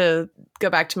 right, to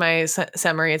go back to my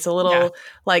summary, it's a little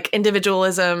like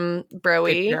individualism,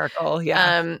 bro-y. Patriarchal,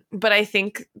 but I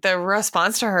think the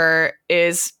response to her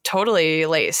is totally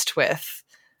laced with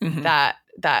that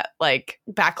like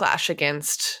backlash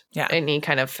against any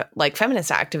kind of like feminist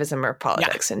activism or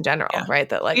politics in general, right?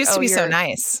 That like, it used to be so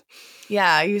nice.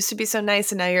 Yeah, it used to be so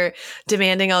nice, and now you're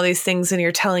demanding all these things, and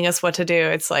you're telling us what to do.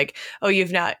 It's like, oh,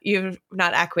 you've not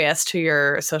acquiesced to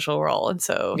your social role, and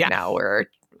so now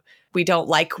we don't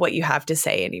like what you have to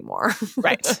say anymore,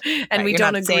 right? And we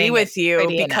don't agree with you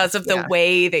because of the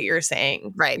way that you're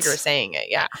saying it.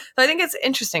 Yeah, so I think it's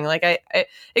interesting. Like,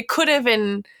 it could have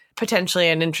been potentially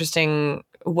an interesting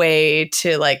way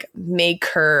to like make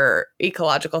her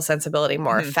ecological sensibility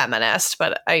more feminist,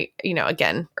 but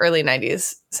again, early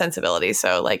 90s sensibility,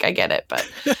 so like I get it, but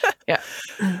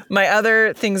My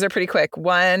other things are pretty quick.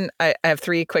 One, I have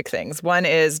three quick things. One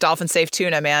is dolphin safe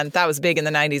tuna, man. That was big in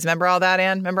the 90s. Remember all that,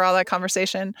 Anne? Remember all that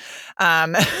conversation?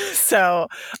 So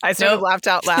I sort of laughed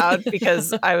out loud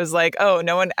because I was like, oh,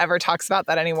 no one ever talks about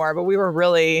that anymore, but we were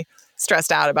really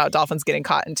stressed out about dolphins getting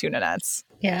caught in tuna nets.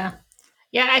 Yeah,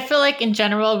 I feel like in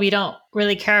general, we don't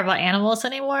really care about animals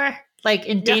anymore. Like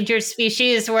endangered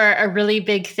species were a really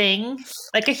big thing,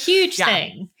 like a huge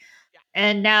thing.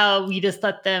 And now we just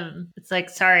let them, it's like,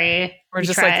 sorry. We're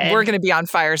just tried. Like, we're going to be on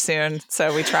fire soon.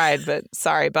 So we tried, but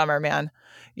sorry, bummer, man.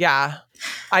 Yeah.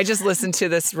 I just listened to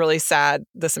this really sad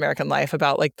This American Life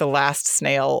about like the last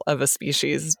snail of a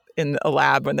species in a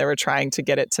lab when they were trying to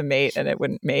get it to mate and it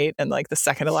wouldn't mate. And like the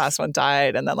second to last one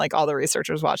died. And then like all the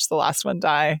researchers watched the last one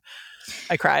die.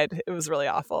 I cried. It was really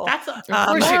awful. That's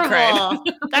horrible.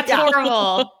 That's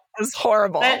horrible. It was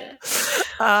horrible.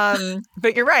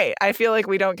 But you're right. I feel like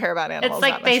we don't care about animals. It's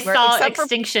like they saw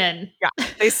extinction.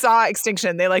 They saw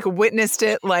extinction. They like witnessed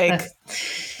it. Like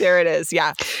there it is.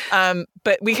 Yeah.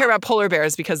 But we care about polar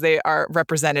bears because they are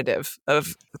representative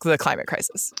of the climate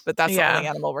crisis. But that's the only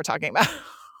animal we're talking about.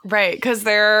 Right, because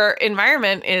their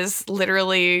environment is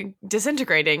literally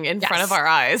disintegrating in front of our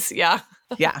eyes. Yeah.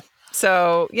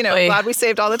 So, glad we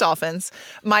saved all the dolphins.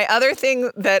 My other thing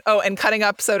and cutting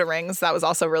up soda rings, that was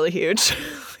also really huge.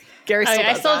 Gary still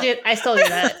does that. I still do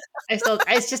that.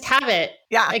 I just have it.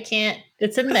 Yeah. I can't.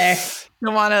 It's in there.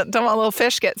 Don't want a little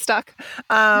fish get stuck.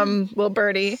 Little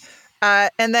birdie.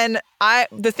 And then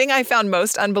the thing I found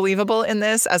most unbelievable in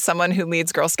this, as someone who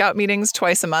leads Girl Scout meetings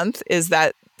twice a month, is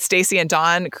that Stacy and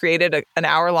Dawn created an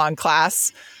hour-long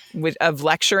class of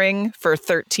lecturing for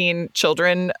 13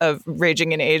 children of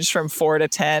ranging in age from 4 to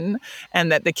 10,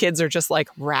 and that the kids are just like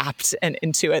wrapped and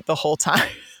into it the whole time.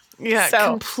 Yeah, So-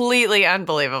 completely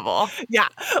unbelievable. Yeah.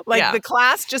 Like Yeah. the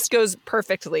class just goes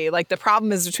perfectly. Like the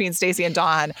problem is between Stacy and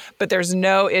Dawn, but there's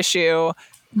no issue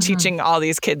teaching all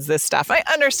these kids this stuff. I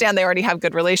understand they already have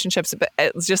good relationships, but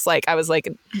it's just like, I was like,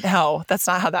 no, that's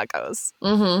not how that goes.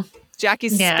 Mm-hmm.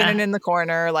 Jackie's Yeah. spinning in the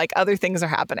corner. Like other things are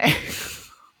happening.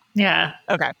 Yeah.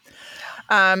 Okay.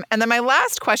 And then my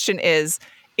last question is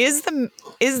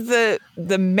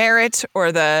the merit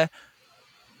or the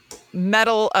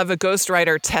mettle of a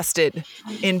ghostwriter tested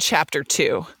in chapter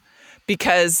 2?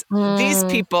 Because these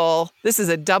people, this is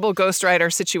a double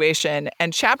ghostwriter situation,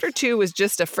 and chapter 2 was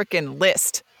just a freaking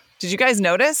list. Did you guys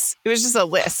notice? It was just a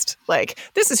list. Like,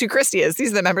 this is who Christy is.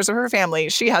 These are the members of her family.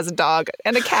 She has a dog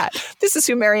and a cat. This is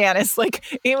who Marianne is.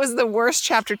 Like, it was the worst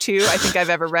chapter 2 I think I've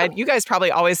ever read. You guys probably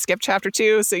always skip chapter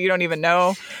 2, so you don't even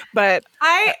know. But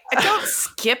I don't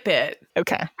skip it.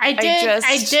 okay. I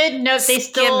did note they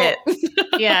Skim still it.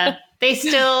 yeah, they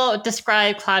still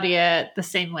describe Claudia the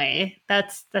same way.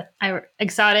 That's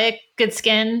exotic, good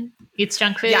skin, eats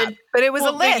junk food. Yeah, but it was a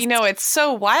Well, but, list. you know, it's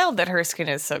so wild that her skin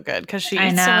is so good because she I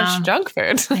eats so know. much junk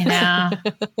food. I know.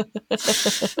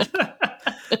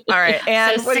 All right.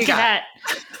 And So what do you sick of got?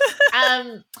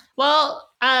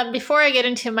 that. Before I get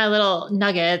into my little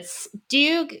nuggets, do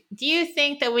you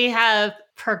think that we have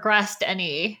progressed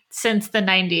any since the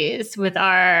 90s with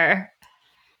our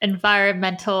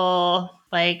environmental,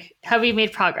 like, have we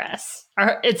made progress?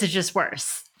 Or is it just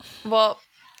worse? Well,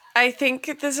 I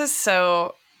think this is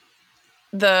so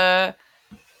the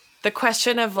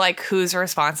question of like who's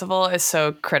responsible is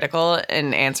so critical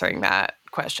in answering that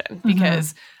question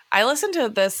because I listened to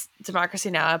this Democracy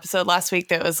Now! Episode last week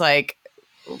that was like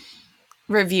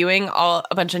reviewing a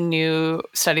bunch of new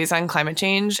studies on climate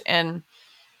change, and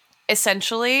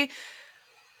essentially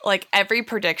like every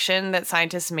prediction that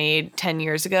scientists made 10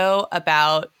 years ago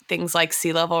about things like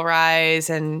sea level rise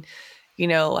and, you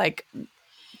know, like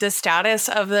the status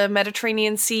of the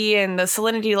Mediterranean Sea and the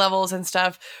salinity levels and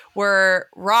stuff were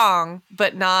wrong,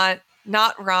 but not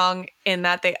wrong in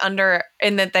that they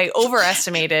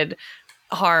overestimated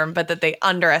harm, but that they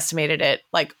underestimated it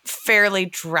like fairly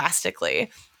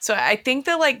drastically. So I think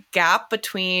the like gap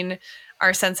between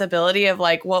our sensibility of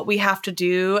like what we have to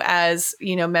do as,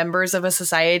 you know, members of a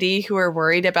society who are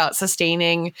worried about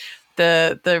sustaining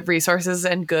the resources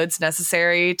and goods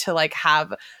necessary to like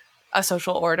have a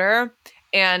social order,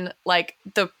 and like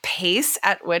the pace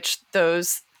at which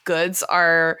those goods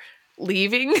are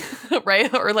leaving,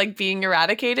 right, or like being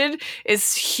eradicated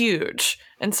is huge.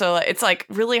 And so it's like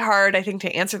really hard, I think,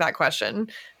 to answer that question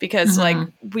because like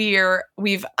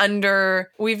we've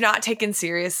not taken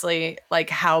seriously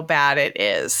like how bad it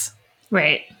is.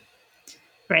 Right.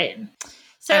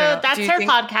 So I don't know. that's Do you our think-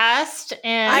 podcast.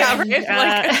 And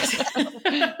Yeah,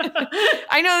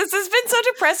 I know this has been so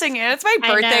depressing, and it's my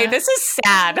I birthday. know. This is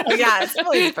sad. Oh, yeah, it's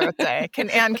Emily's birthday. Can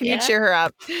Yeah. you cheer her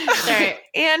up? sorry.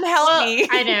 Anne, help Well, me.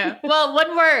 I know. Well,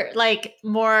 one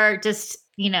more just,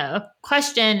 you know,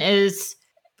 question is,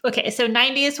 okay, so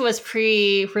 90s was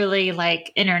really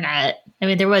like internet. I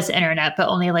mean, there was internet, but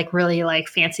only like really like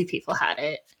fancy people had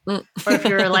it. Mm. Or if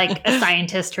you're like a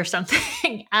scientist or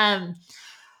something.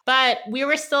 But we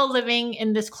were still living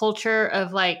in this culture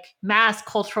of like mass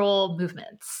cultural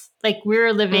movements. Like we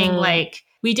were living like,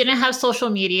 we didn't have social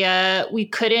media. We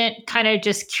couldn't kind of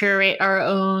just curate our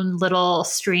own little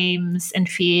streams and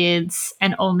feeds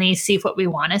and only see what we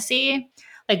want to see.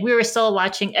 Like we were still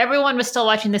watching, everyone was still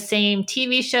watching the same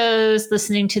TV shows,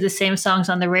 listening to the same songs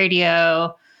on the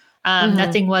radio.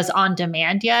 Nothing was on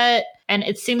demand yet. And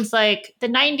it seems like the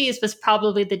 90s was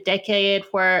probably the decade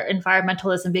where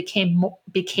environmentalism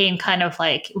became kind of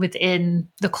like within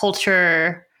the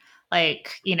culture,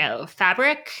 like, you know,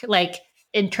 fabric, like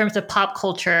in terms of pop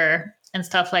culture and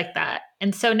stuff like that.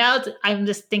 And so now I'm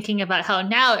just thinking about how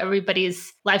now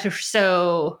everybody's lives are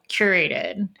so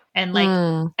curated. And like,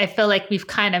 I feel like we've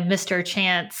kind of missed our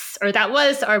chance, or that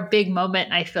was our big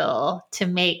moment, I feel, to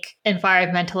make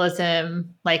environmentalism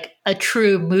like a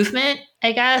true movement,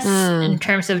 I guess, in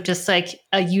terms of just like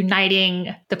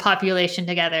uniting the population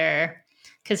together.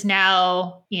 Because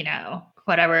now, you know,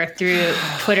 whatever, through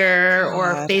Twitter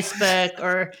or Facebook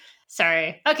or,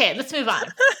 sorry. Okay, let's move on.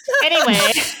 Anyway,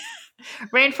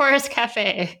 Rainforest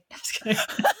Cafe. Just kidding.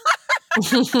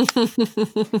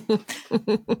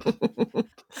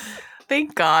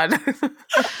 Thank God.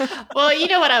 Well, you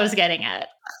know what I was getting at.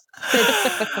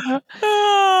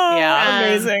 Yeah.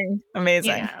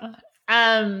 Amazing. You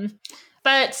know.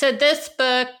 But so this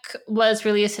book was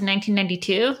released in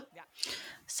 1992.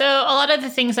 So a lot of the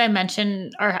things I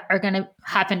mentioned are going to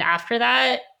happen after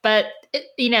that. But,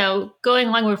 you know, going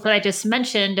along with what I just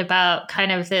mentioned about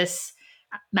kind of this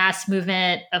mass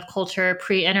movement of culture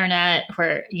pre-internet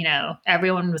where,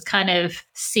 everyone was kind of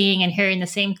seeing and hearing the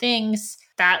same things,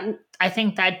 that I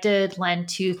think that did lend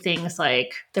to things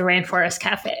like the Rainforest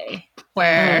Cafe,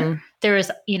 where there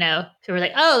was, they were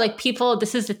like, oh, like people,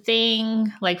 this is a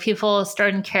thing, like people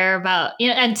starting to care about,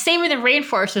 and saving the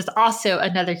rainforest is also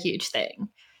another huge thing.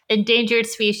 Endangered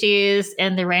species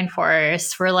in the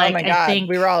rainforest were like, oh my God, I think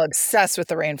we were all obsessed with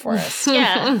the rainforest.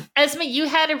 yeah. Esme, you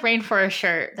had a rainforest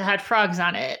shirt that had frogs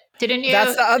on it, didn't you?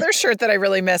 That's the other shirt that I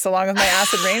really miss, along with my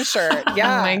Acid Rain shirt.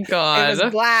 Yeah. Oh my God. It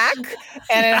was black,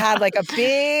 and it had like a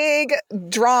big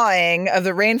drawing of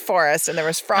the rainforest, and there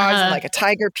was frogs and like a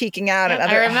tiger peeking out. And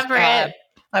I remember it.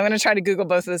 I'm going to try to Google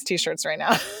both of those t-shirts right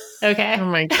now. Okay. Oh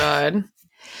my God.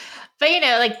 But,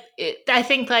 I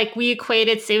think like we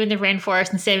equated saving the rainforest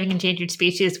and saving endangered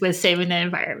species with saving the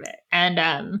environment. And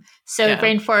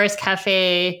Rainforest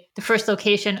Cafe, the first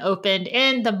location opened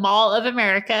in the Mall of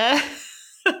America.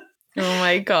 Oh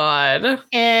my God.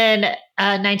 In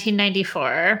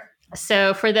 1994.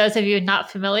 So for those of you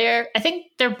not familiar, I think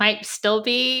there might still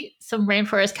be some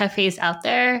Rainforest Cafes out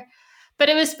there. But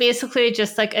it was basically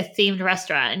just like a themed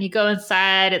restaurant. And you go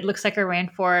inside, it looks like a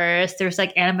rainforest. There's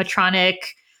like animatronic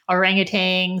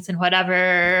orangutans and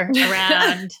whatever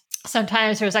around.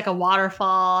 Sometimes there's like a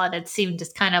waterfall and it seemed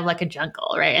just kind of like a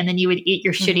jungle, right? And then you would eat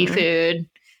your shitty food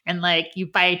and like you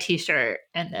buy a t-shirt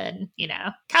and then,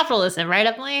 capitalism, right,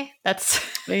 Emily? That's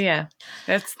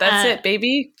it,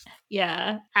 baby.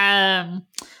 Yeah.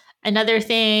 Another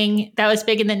thing that was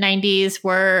big in the 90s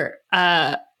were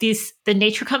the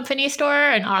Nature Company store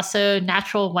and also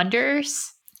Natural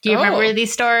Wonders. Do you remember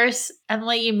these stores?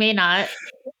 Emily, you may not.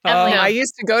 Emily, I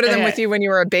used to go to them with you when you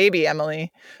were a baby,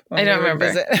 Emily. I don't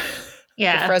remember.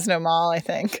 Yeah. The Fresno Mall, I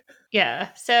think. Yeah.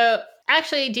 So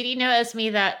actually, did you know,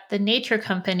 Esme, that the Nature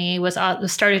Company was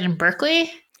started in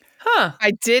Berkeley? Huh.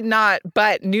 I did not,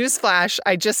 but newsflash,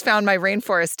 I just found my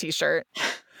rainforest t-shirt.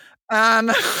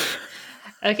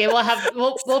 Okay,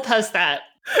 we'll post that.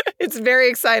 It's very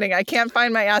exciting. I can't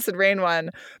find my Acid Rain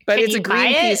one, but it's a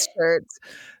Greenpeace shirt.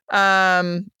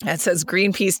 It says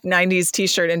Greenpeace 90s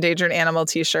t-shirt, endangered animal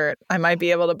t-shirt. I might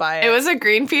be able to buy it. It was a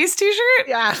Greenpeace t-shirt?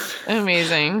 Yeah.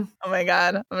 Amazing. Oh my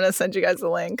God. I'm going to send you guys the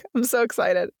link. I'm so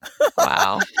excited.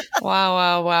 Wow.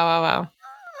 Wow.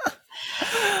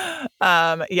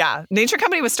 Yeah. Nature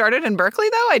Company was started in Berkeley,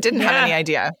 though? I didn't have any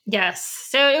idea. Yes.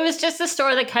 So it was just a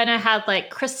store that kind of had like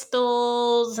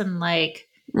crystals and like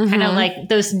kind of like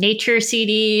those nature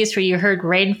CDs where you heard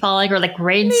rain falling or like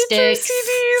rain nature sticks.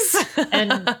 CDs.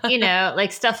 And,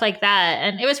 like stuff like that.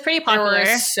 And it was pretty popular.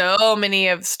 There were so many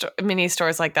mini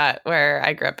stores like that where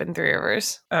I grew up in Three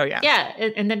Rivers. Oh, yeah. Yeah.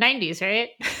 In the 90s, right?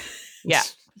 Yeah.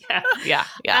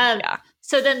 Yeah.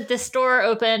 So then the store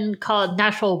opened called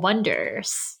Natural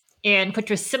Wonders, which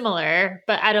was similar,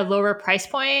 but at a lower price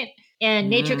point. And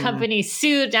Nature Company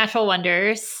sued Natural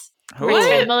Wonders for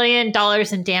 $10 million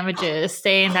in damages,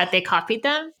 saying that they copied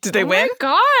them. Did they win?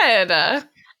 My God.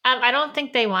 I don't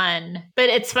think they won. But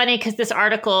it's funny because this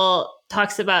article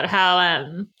talks about how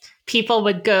people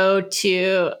would go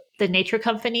to the Nature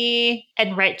Company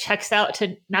and write checks out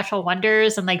to Natural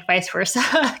Wonders and like vice versa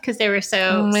because they were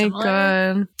so similar.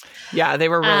 God. Yeah, they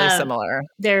were really similar.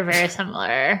 They're very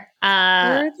similar.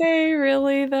 Were they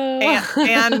really, though?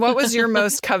 And what was your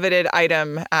most coveted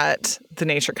item at the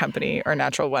Nature Company or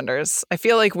Natural Wonders? I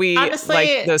feel like we honestly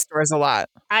like those stores a lot.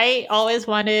 I always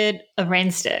wanted a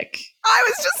rain stick. I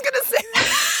was just going to say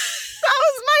that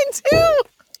was mine too.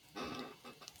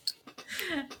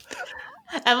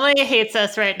 Emily hates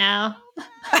us right now.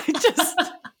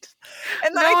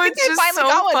 And No, I think it's just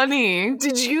so funny.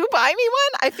 Did you buy me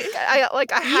one? I think I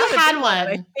had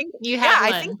one. You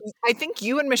had one. I think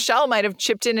you and Michelle might have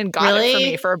chipped in and got it for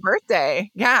me for a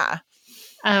birthday. Yeah.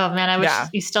 Oh man, I wish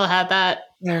you still had that.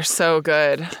 They're so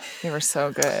good. They were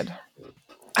so good.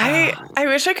 I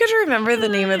wish I could remember the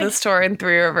name of the store in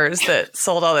Three Rivers that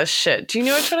sold all this shit. Do you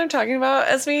know which one I'm talking about,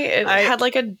 Esme? It had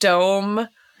like a dome.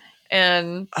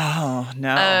 And oh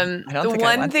no, I don't the think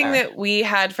one thing that we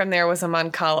had from there was a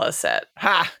Mancala set.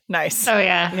 Ha, nice. Oh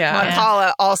yeah.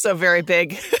 Mancala also very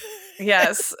big.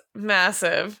 Yes,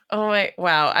 massive. Oh my,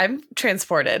 wow, I'm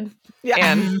transported. Yeah.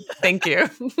 And thank you.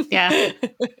 Yeah.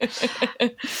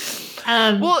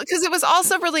 Well, because it was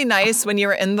also really nice when you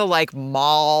were in the like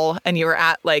mall and you were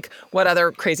at like what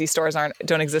other crazy stores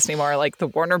don't exist anymore, like the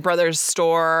Warner Brothers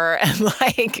store and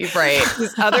like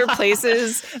these other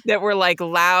places that were like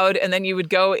loud. And then you would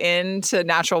go into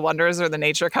Natural Wonders or the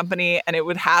Nature Company and it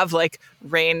would have like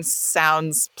rain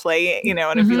sounds playing, and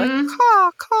it'd be like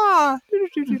caw caw.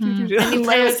 And you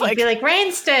play with, like, be like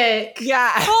rain stick.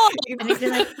 Yeah. And you'd be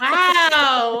like,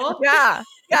 wow. Yeah.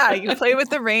 Yeah, you play with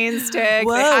the rain stick.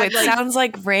 Whoa, They had, it sounds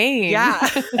like rain. yeah.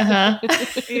 Uh-huh.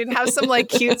 You'd have some like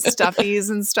cute stuffies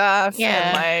and stuff. Yeah.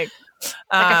 And like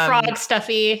Like a frog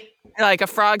stuffy. like a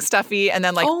frog stuffy, and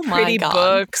then like Oh my pretty God.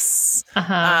 books.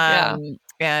 Uh-huh. Yeah.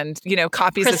 And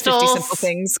copies of 50 Crystals. Simple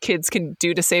Things kids can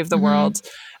do to save the Mhm. world.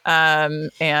 Yeah.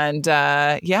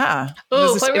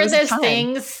 Oh, It what were was a those time.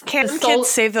 things? Can The kids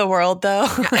save the world though?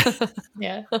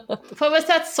 Yeah. What was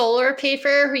that solar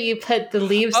paper where you put the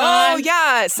leaves on? Oh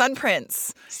yeah, sun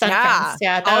prints. Sun prints.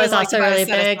 Yeah, that Always was liked to also buy a really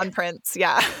set of big. sun prints.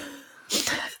 Yeah.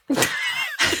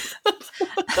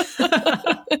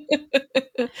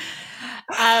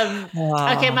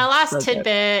 Okay, my last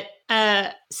tidbit.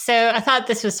 So I thought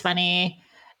this was funny.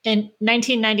 In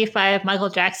 1995, Michael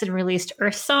Jackson released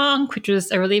Earth Song, which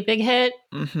was a really big hit,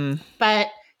 Mm-hmm. but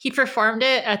he performed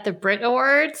it at the Brit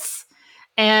Awards,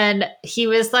 and he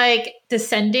was like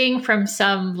descending from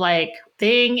some like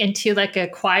thing into like a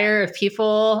choir of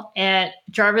people, and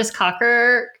Jarvis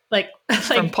Cocker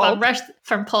Pulp? rushed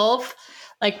from Pulp,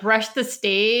 like rushed the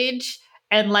stage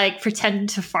and like pretended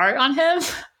to fart on him.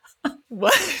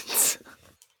 What?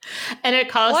 And it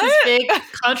caused this big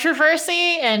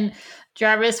controversy. And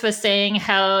Jarvis was saying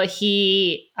how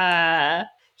he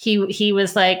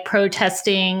was like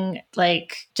protesting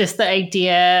like just the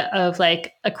idea of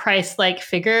like a Christ-like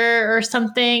figure or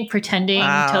something, pretending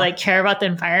Wow. to like care about the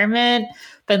environment.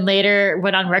 But later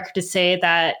went on record to say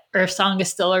that Earth Song is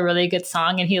still a really good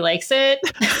song and he likes it.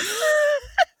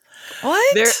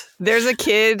 What? There's a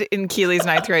kid in Keely's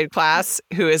 9th grade class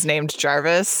who is named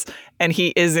Jarvis, and he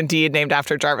is indeed named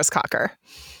after Jarvis Cocker.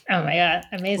 Oh my God.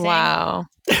 Amazing. Wow.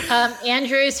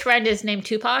 Andrew's friend is named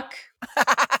Tupac.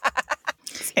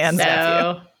 And nephew.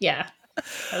 So, yeah.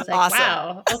 I was like, Awesome.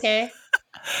 wow. Okay.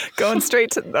 Going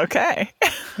straight to okay.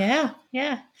 Yeah.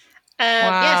 Yeah.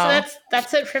 Wow. Yeah. So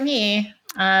that's it for me.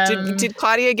 Did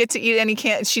Claudia get to eat any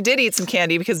candy? She did eat some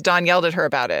candy because Dawn yelled at her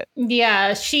about it.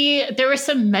 Yeah. There were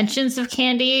some mentions of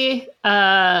candy.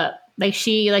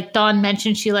 Like Dawn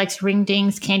mentioned she likes Ring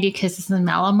Dings, Candy Kisses, and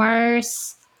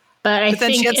Malamars. But I But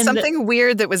then think she had something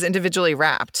weird that was individually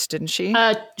wrapped, didn't she?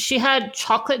 she had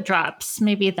chocolate drops.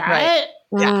 Maybe that. Right.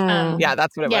 Mm. Yeah,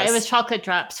 that's what it was. Yeah, it was chocolate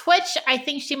drops, which I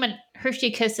think she meant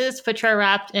Hershey Kisses, which are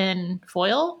wrapped in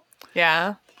foil,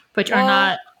 Yeah. which are Well,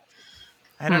 not.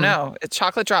 I don't know.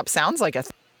 Chocolate drop sounds like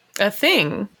A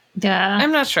thing. Yeah.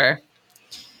 I'm not sure.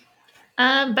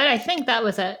 But I think that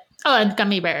was it. Oh, and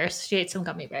gummy bears. She ate some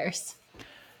gummy bears.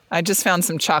 I just found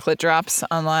some chocolate drops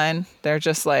online. They're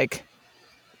just like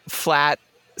flat,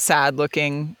 sad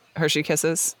looking Hershey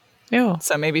Kisses. Ew.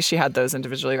 So maybe she had those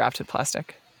individually wrapped in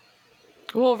plastic.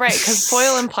 Well, right, because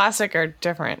foil and plastic are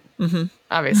different. Mm-hmm.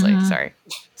 Obviously.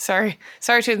 Sorry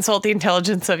to insult the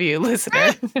intelligence of you,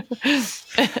 listener.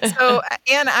 So,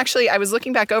 Anne, actually, I was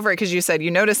looking back over it because you said you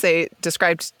noticed they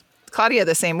described Claudia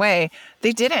the same way.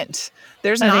 They didn't.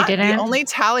 There's Oh, they not. didn't? The only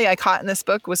tally I caught in this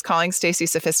book was calling Stacy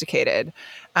sophisticated.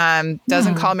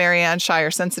 Doesn't call Marianne shy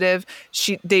or sensitive.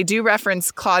 They do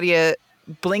reference Claudia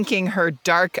blinking her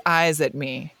dark eyes at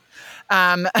me.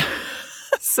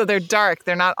 So they're dark.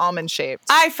 They're not almond shaped.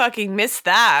 I fucking missed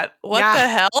that. What Yeah. the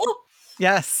hell?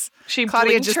 Yes. She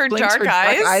Claudia blinked just her blinks dark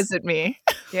eyes? at me.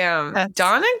 Yeah. Yes.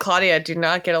 Dawn and Claudia do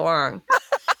not get along.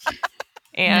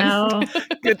 And No,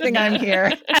 Good thing I'm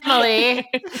here. Emily.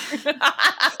 But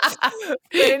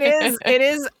it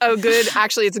is a good,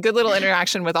 actually, it's a good little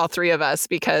interaction with all three of us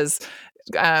because,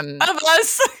 of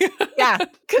us. yeah,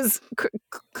 because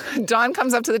Dawn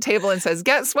comes up to the table and says,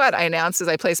 guess what? I announced as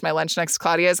I placed my lunch next to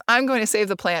Claudia's, I'm going to save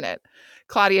the planet.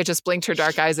 Claudia just blinked her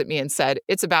dark eyes at me and said,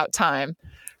 it's about time.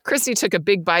 Christy took a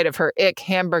big bite of her ick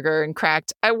hamburger and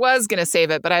cracked, I was going to save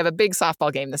it, but I have a big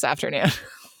softball game this afternoon.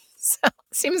 So,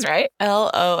 seems right.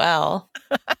 LOL.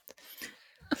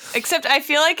 Except I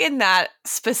feel like in that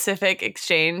specific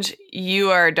exchange,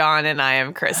 you are Dawn and I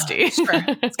am Christy. Sure.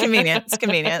 It's convenient. It's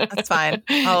convenient. That's fine.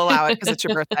 I'll allow it because it's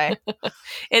your birthday.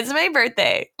 It's my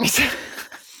birthday.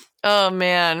 Oh,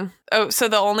 man. Oh, so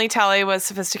the only tally was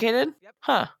sophisticated? Yep.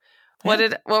 Huh. Yeah.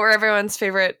 What were everyone's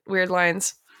favorite weird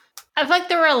lines? I feel like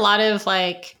there were a lot of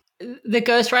like the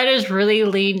ghostwriters really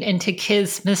leaned into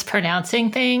kids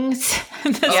mispronouncing things.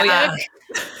 in this yeah. book.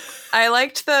 I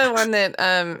liked the one that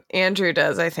Andrew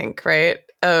does, I think, right?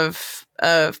 Of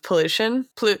pollution.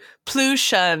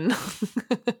 Pollution.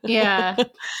 Yeah.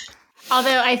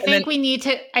 Although I think then- we need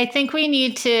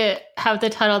to have the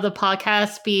title of the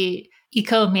podcast be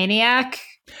Ecomaniac.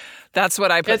 That's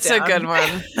what I put It's down. a good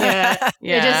one. Yeah.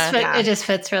 Yeah. It just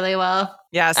fits really well.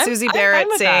 Yeah, I'm Susie fine Barrett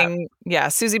with saying,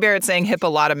 Susie Barrett saying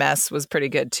hippopotamus was pretty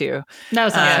good too. That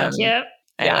was awesome. Um, Yeah.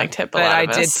 I liked Hippolytus.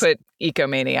 But I did put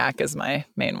Ecomaniac as my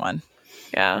main one.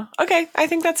 Yeah. Okay. I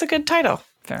think that's a good title.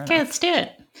 Fair Okay, enough. let's do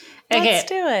it. Okay, Let's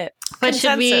do it. what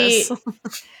should we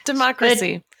Consensus.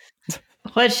 Democracy.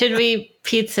 what should we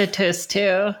pizza toast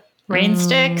to? Rain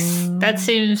sticks? That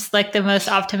seems like the most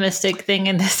optimistic thing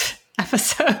in this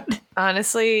episode.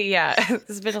 Honestly, yeah, this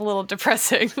has been a little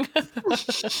depressing.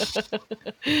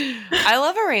 I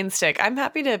love a rain stick. I'm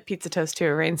happy to pizza toast to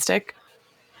a rain stick.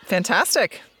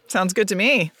 Fantastic. Sounds good to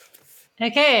me.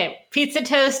 Okay, pizza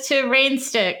toast to rain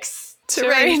sticks. To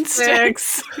rain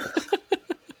sticks.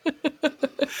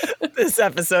 This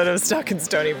episode of Stuck in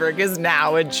Stony Brook is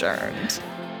now adjourned.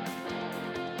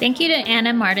 Thank you to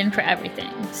Anna Martin for everything.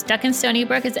 Stuck in Stony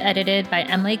Brook is edited by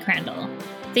Emily Crandall.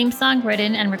 Theme song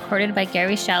written and recorded by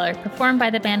Gary Schaller, performed by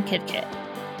the band Kid Kit.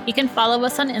 You can follow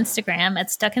us on Instagram at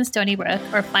Stuck in Stony Brook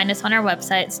or find us on our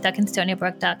website,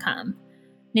 stuckinstonybrook.com.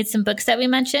 Need some books that we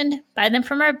mentioned? Buy them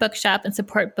from our bookshop and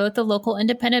support both the local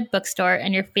independent bookstore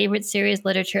and your favorite series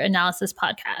literature analysis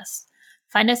podcast.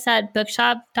 Find us at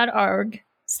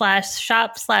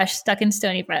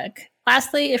bookshop.org/shop/stuckinstonybrook.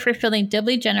 Lastly, if you're feeling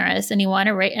doubly generous and you want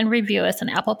to rate and review us on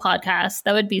Apple Podcasts,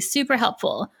 that would be super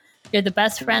helpful. You're the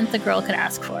best friend the girl could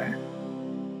ask for.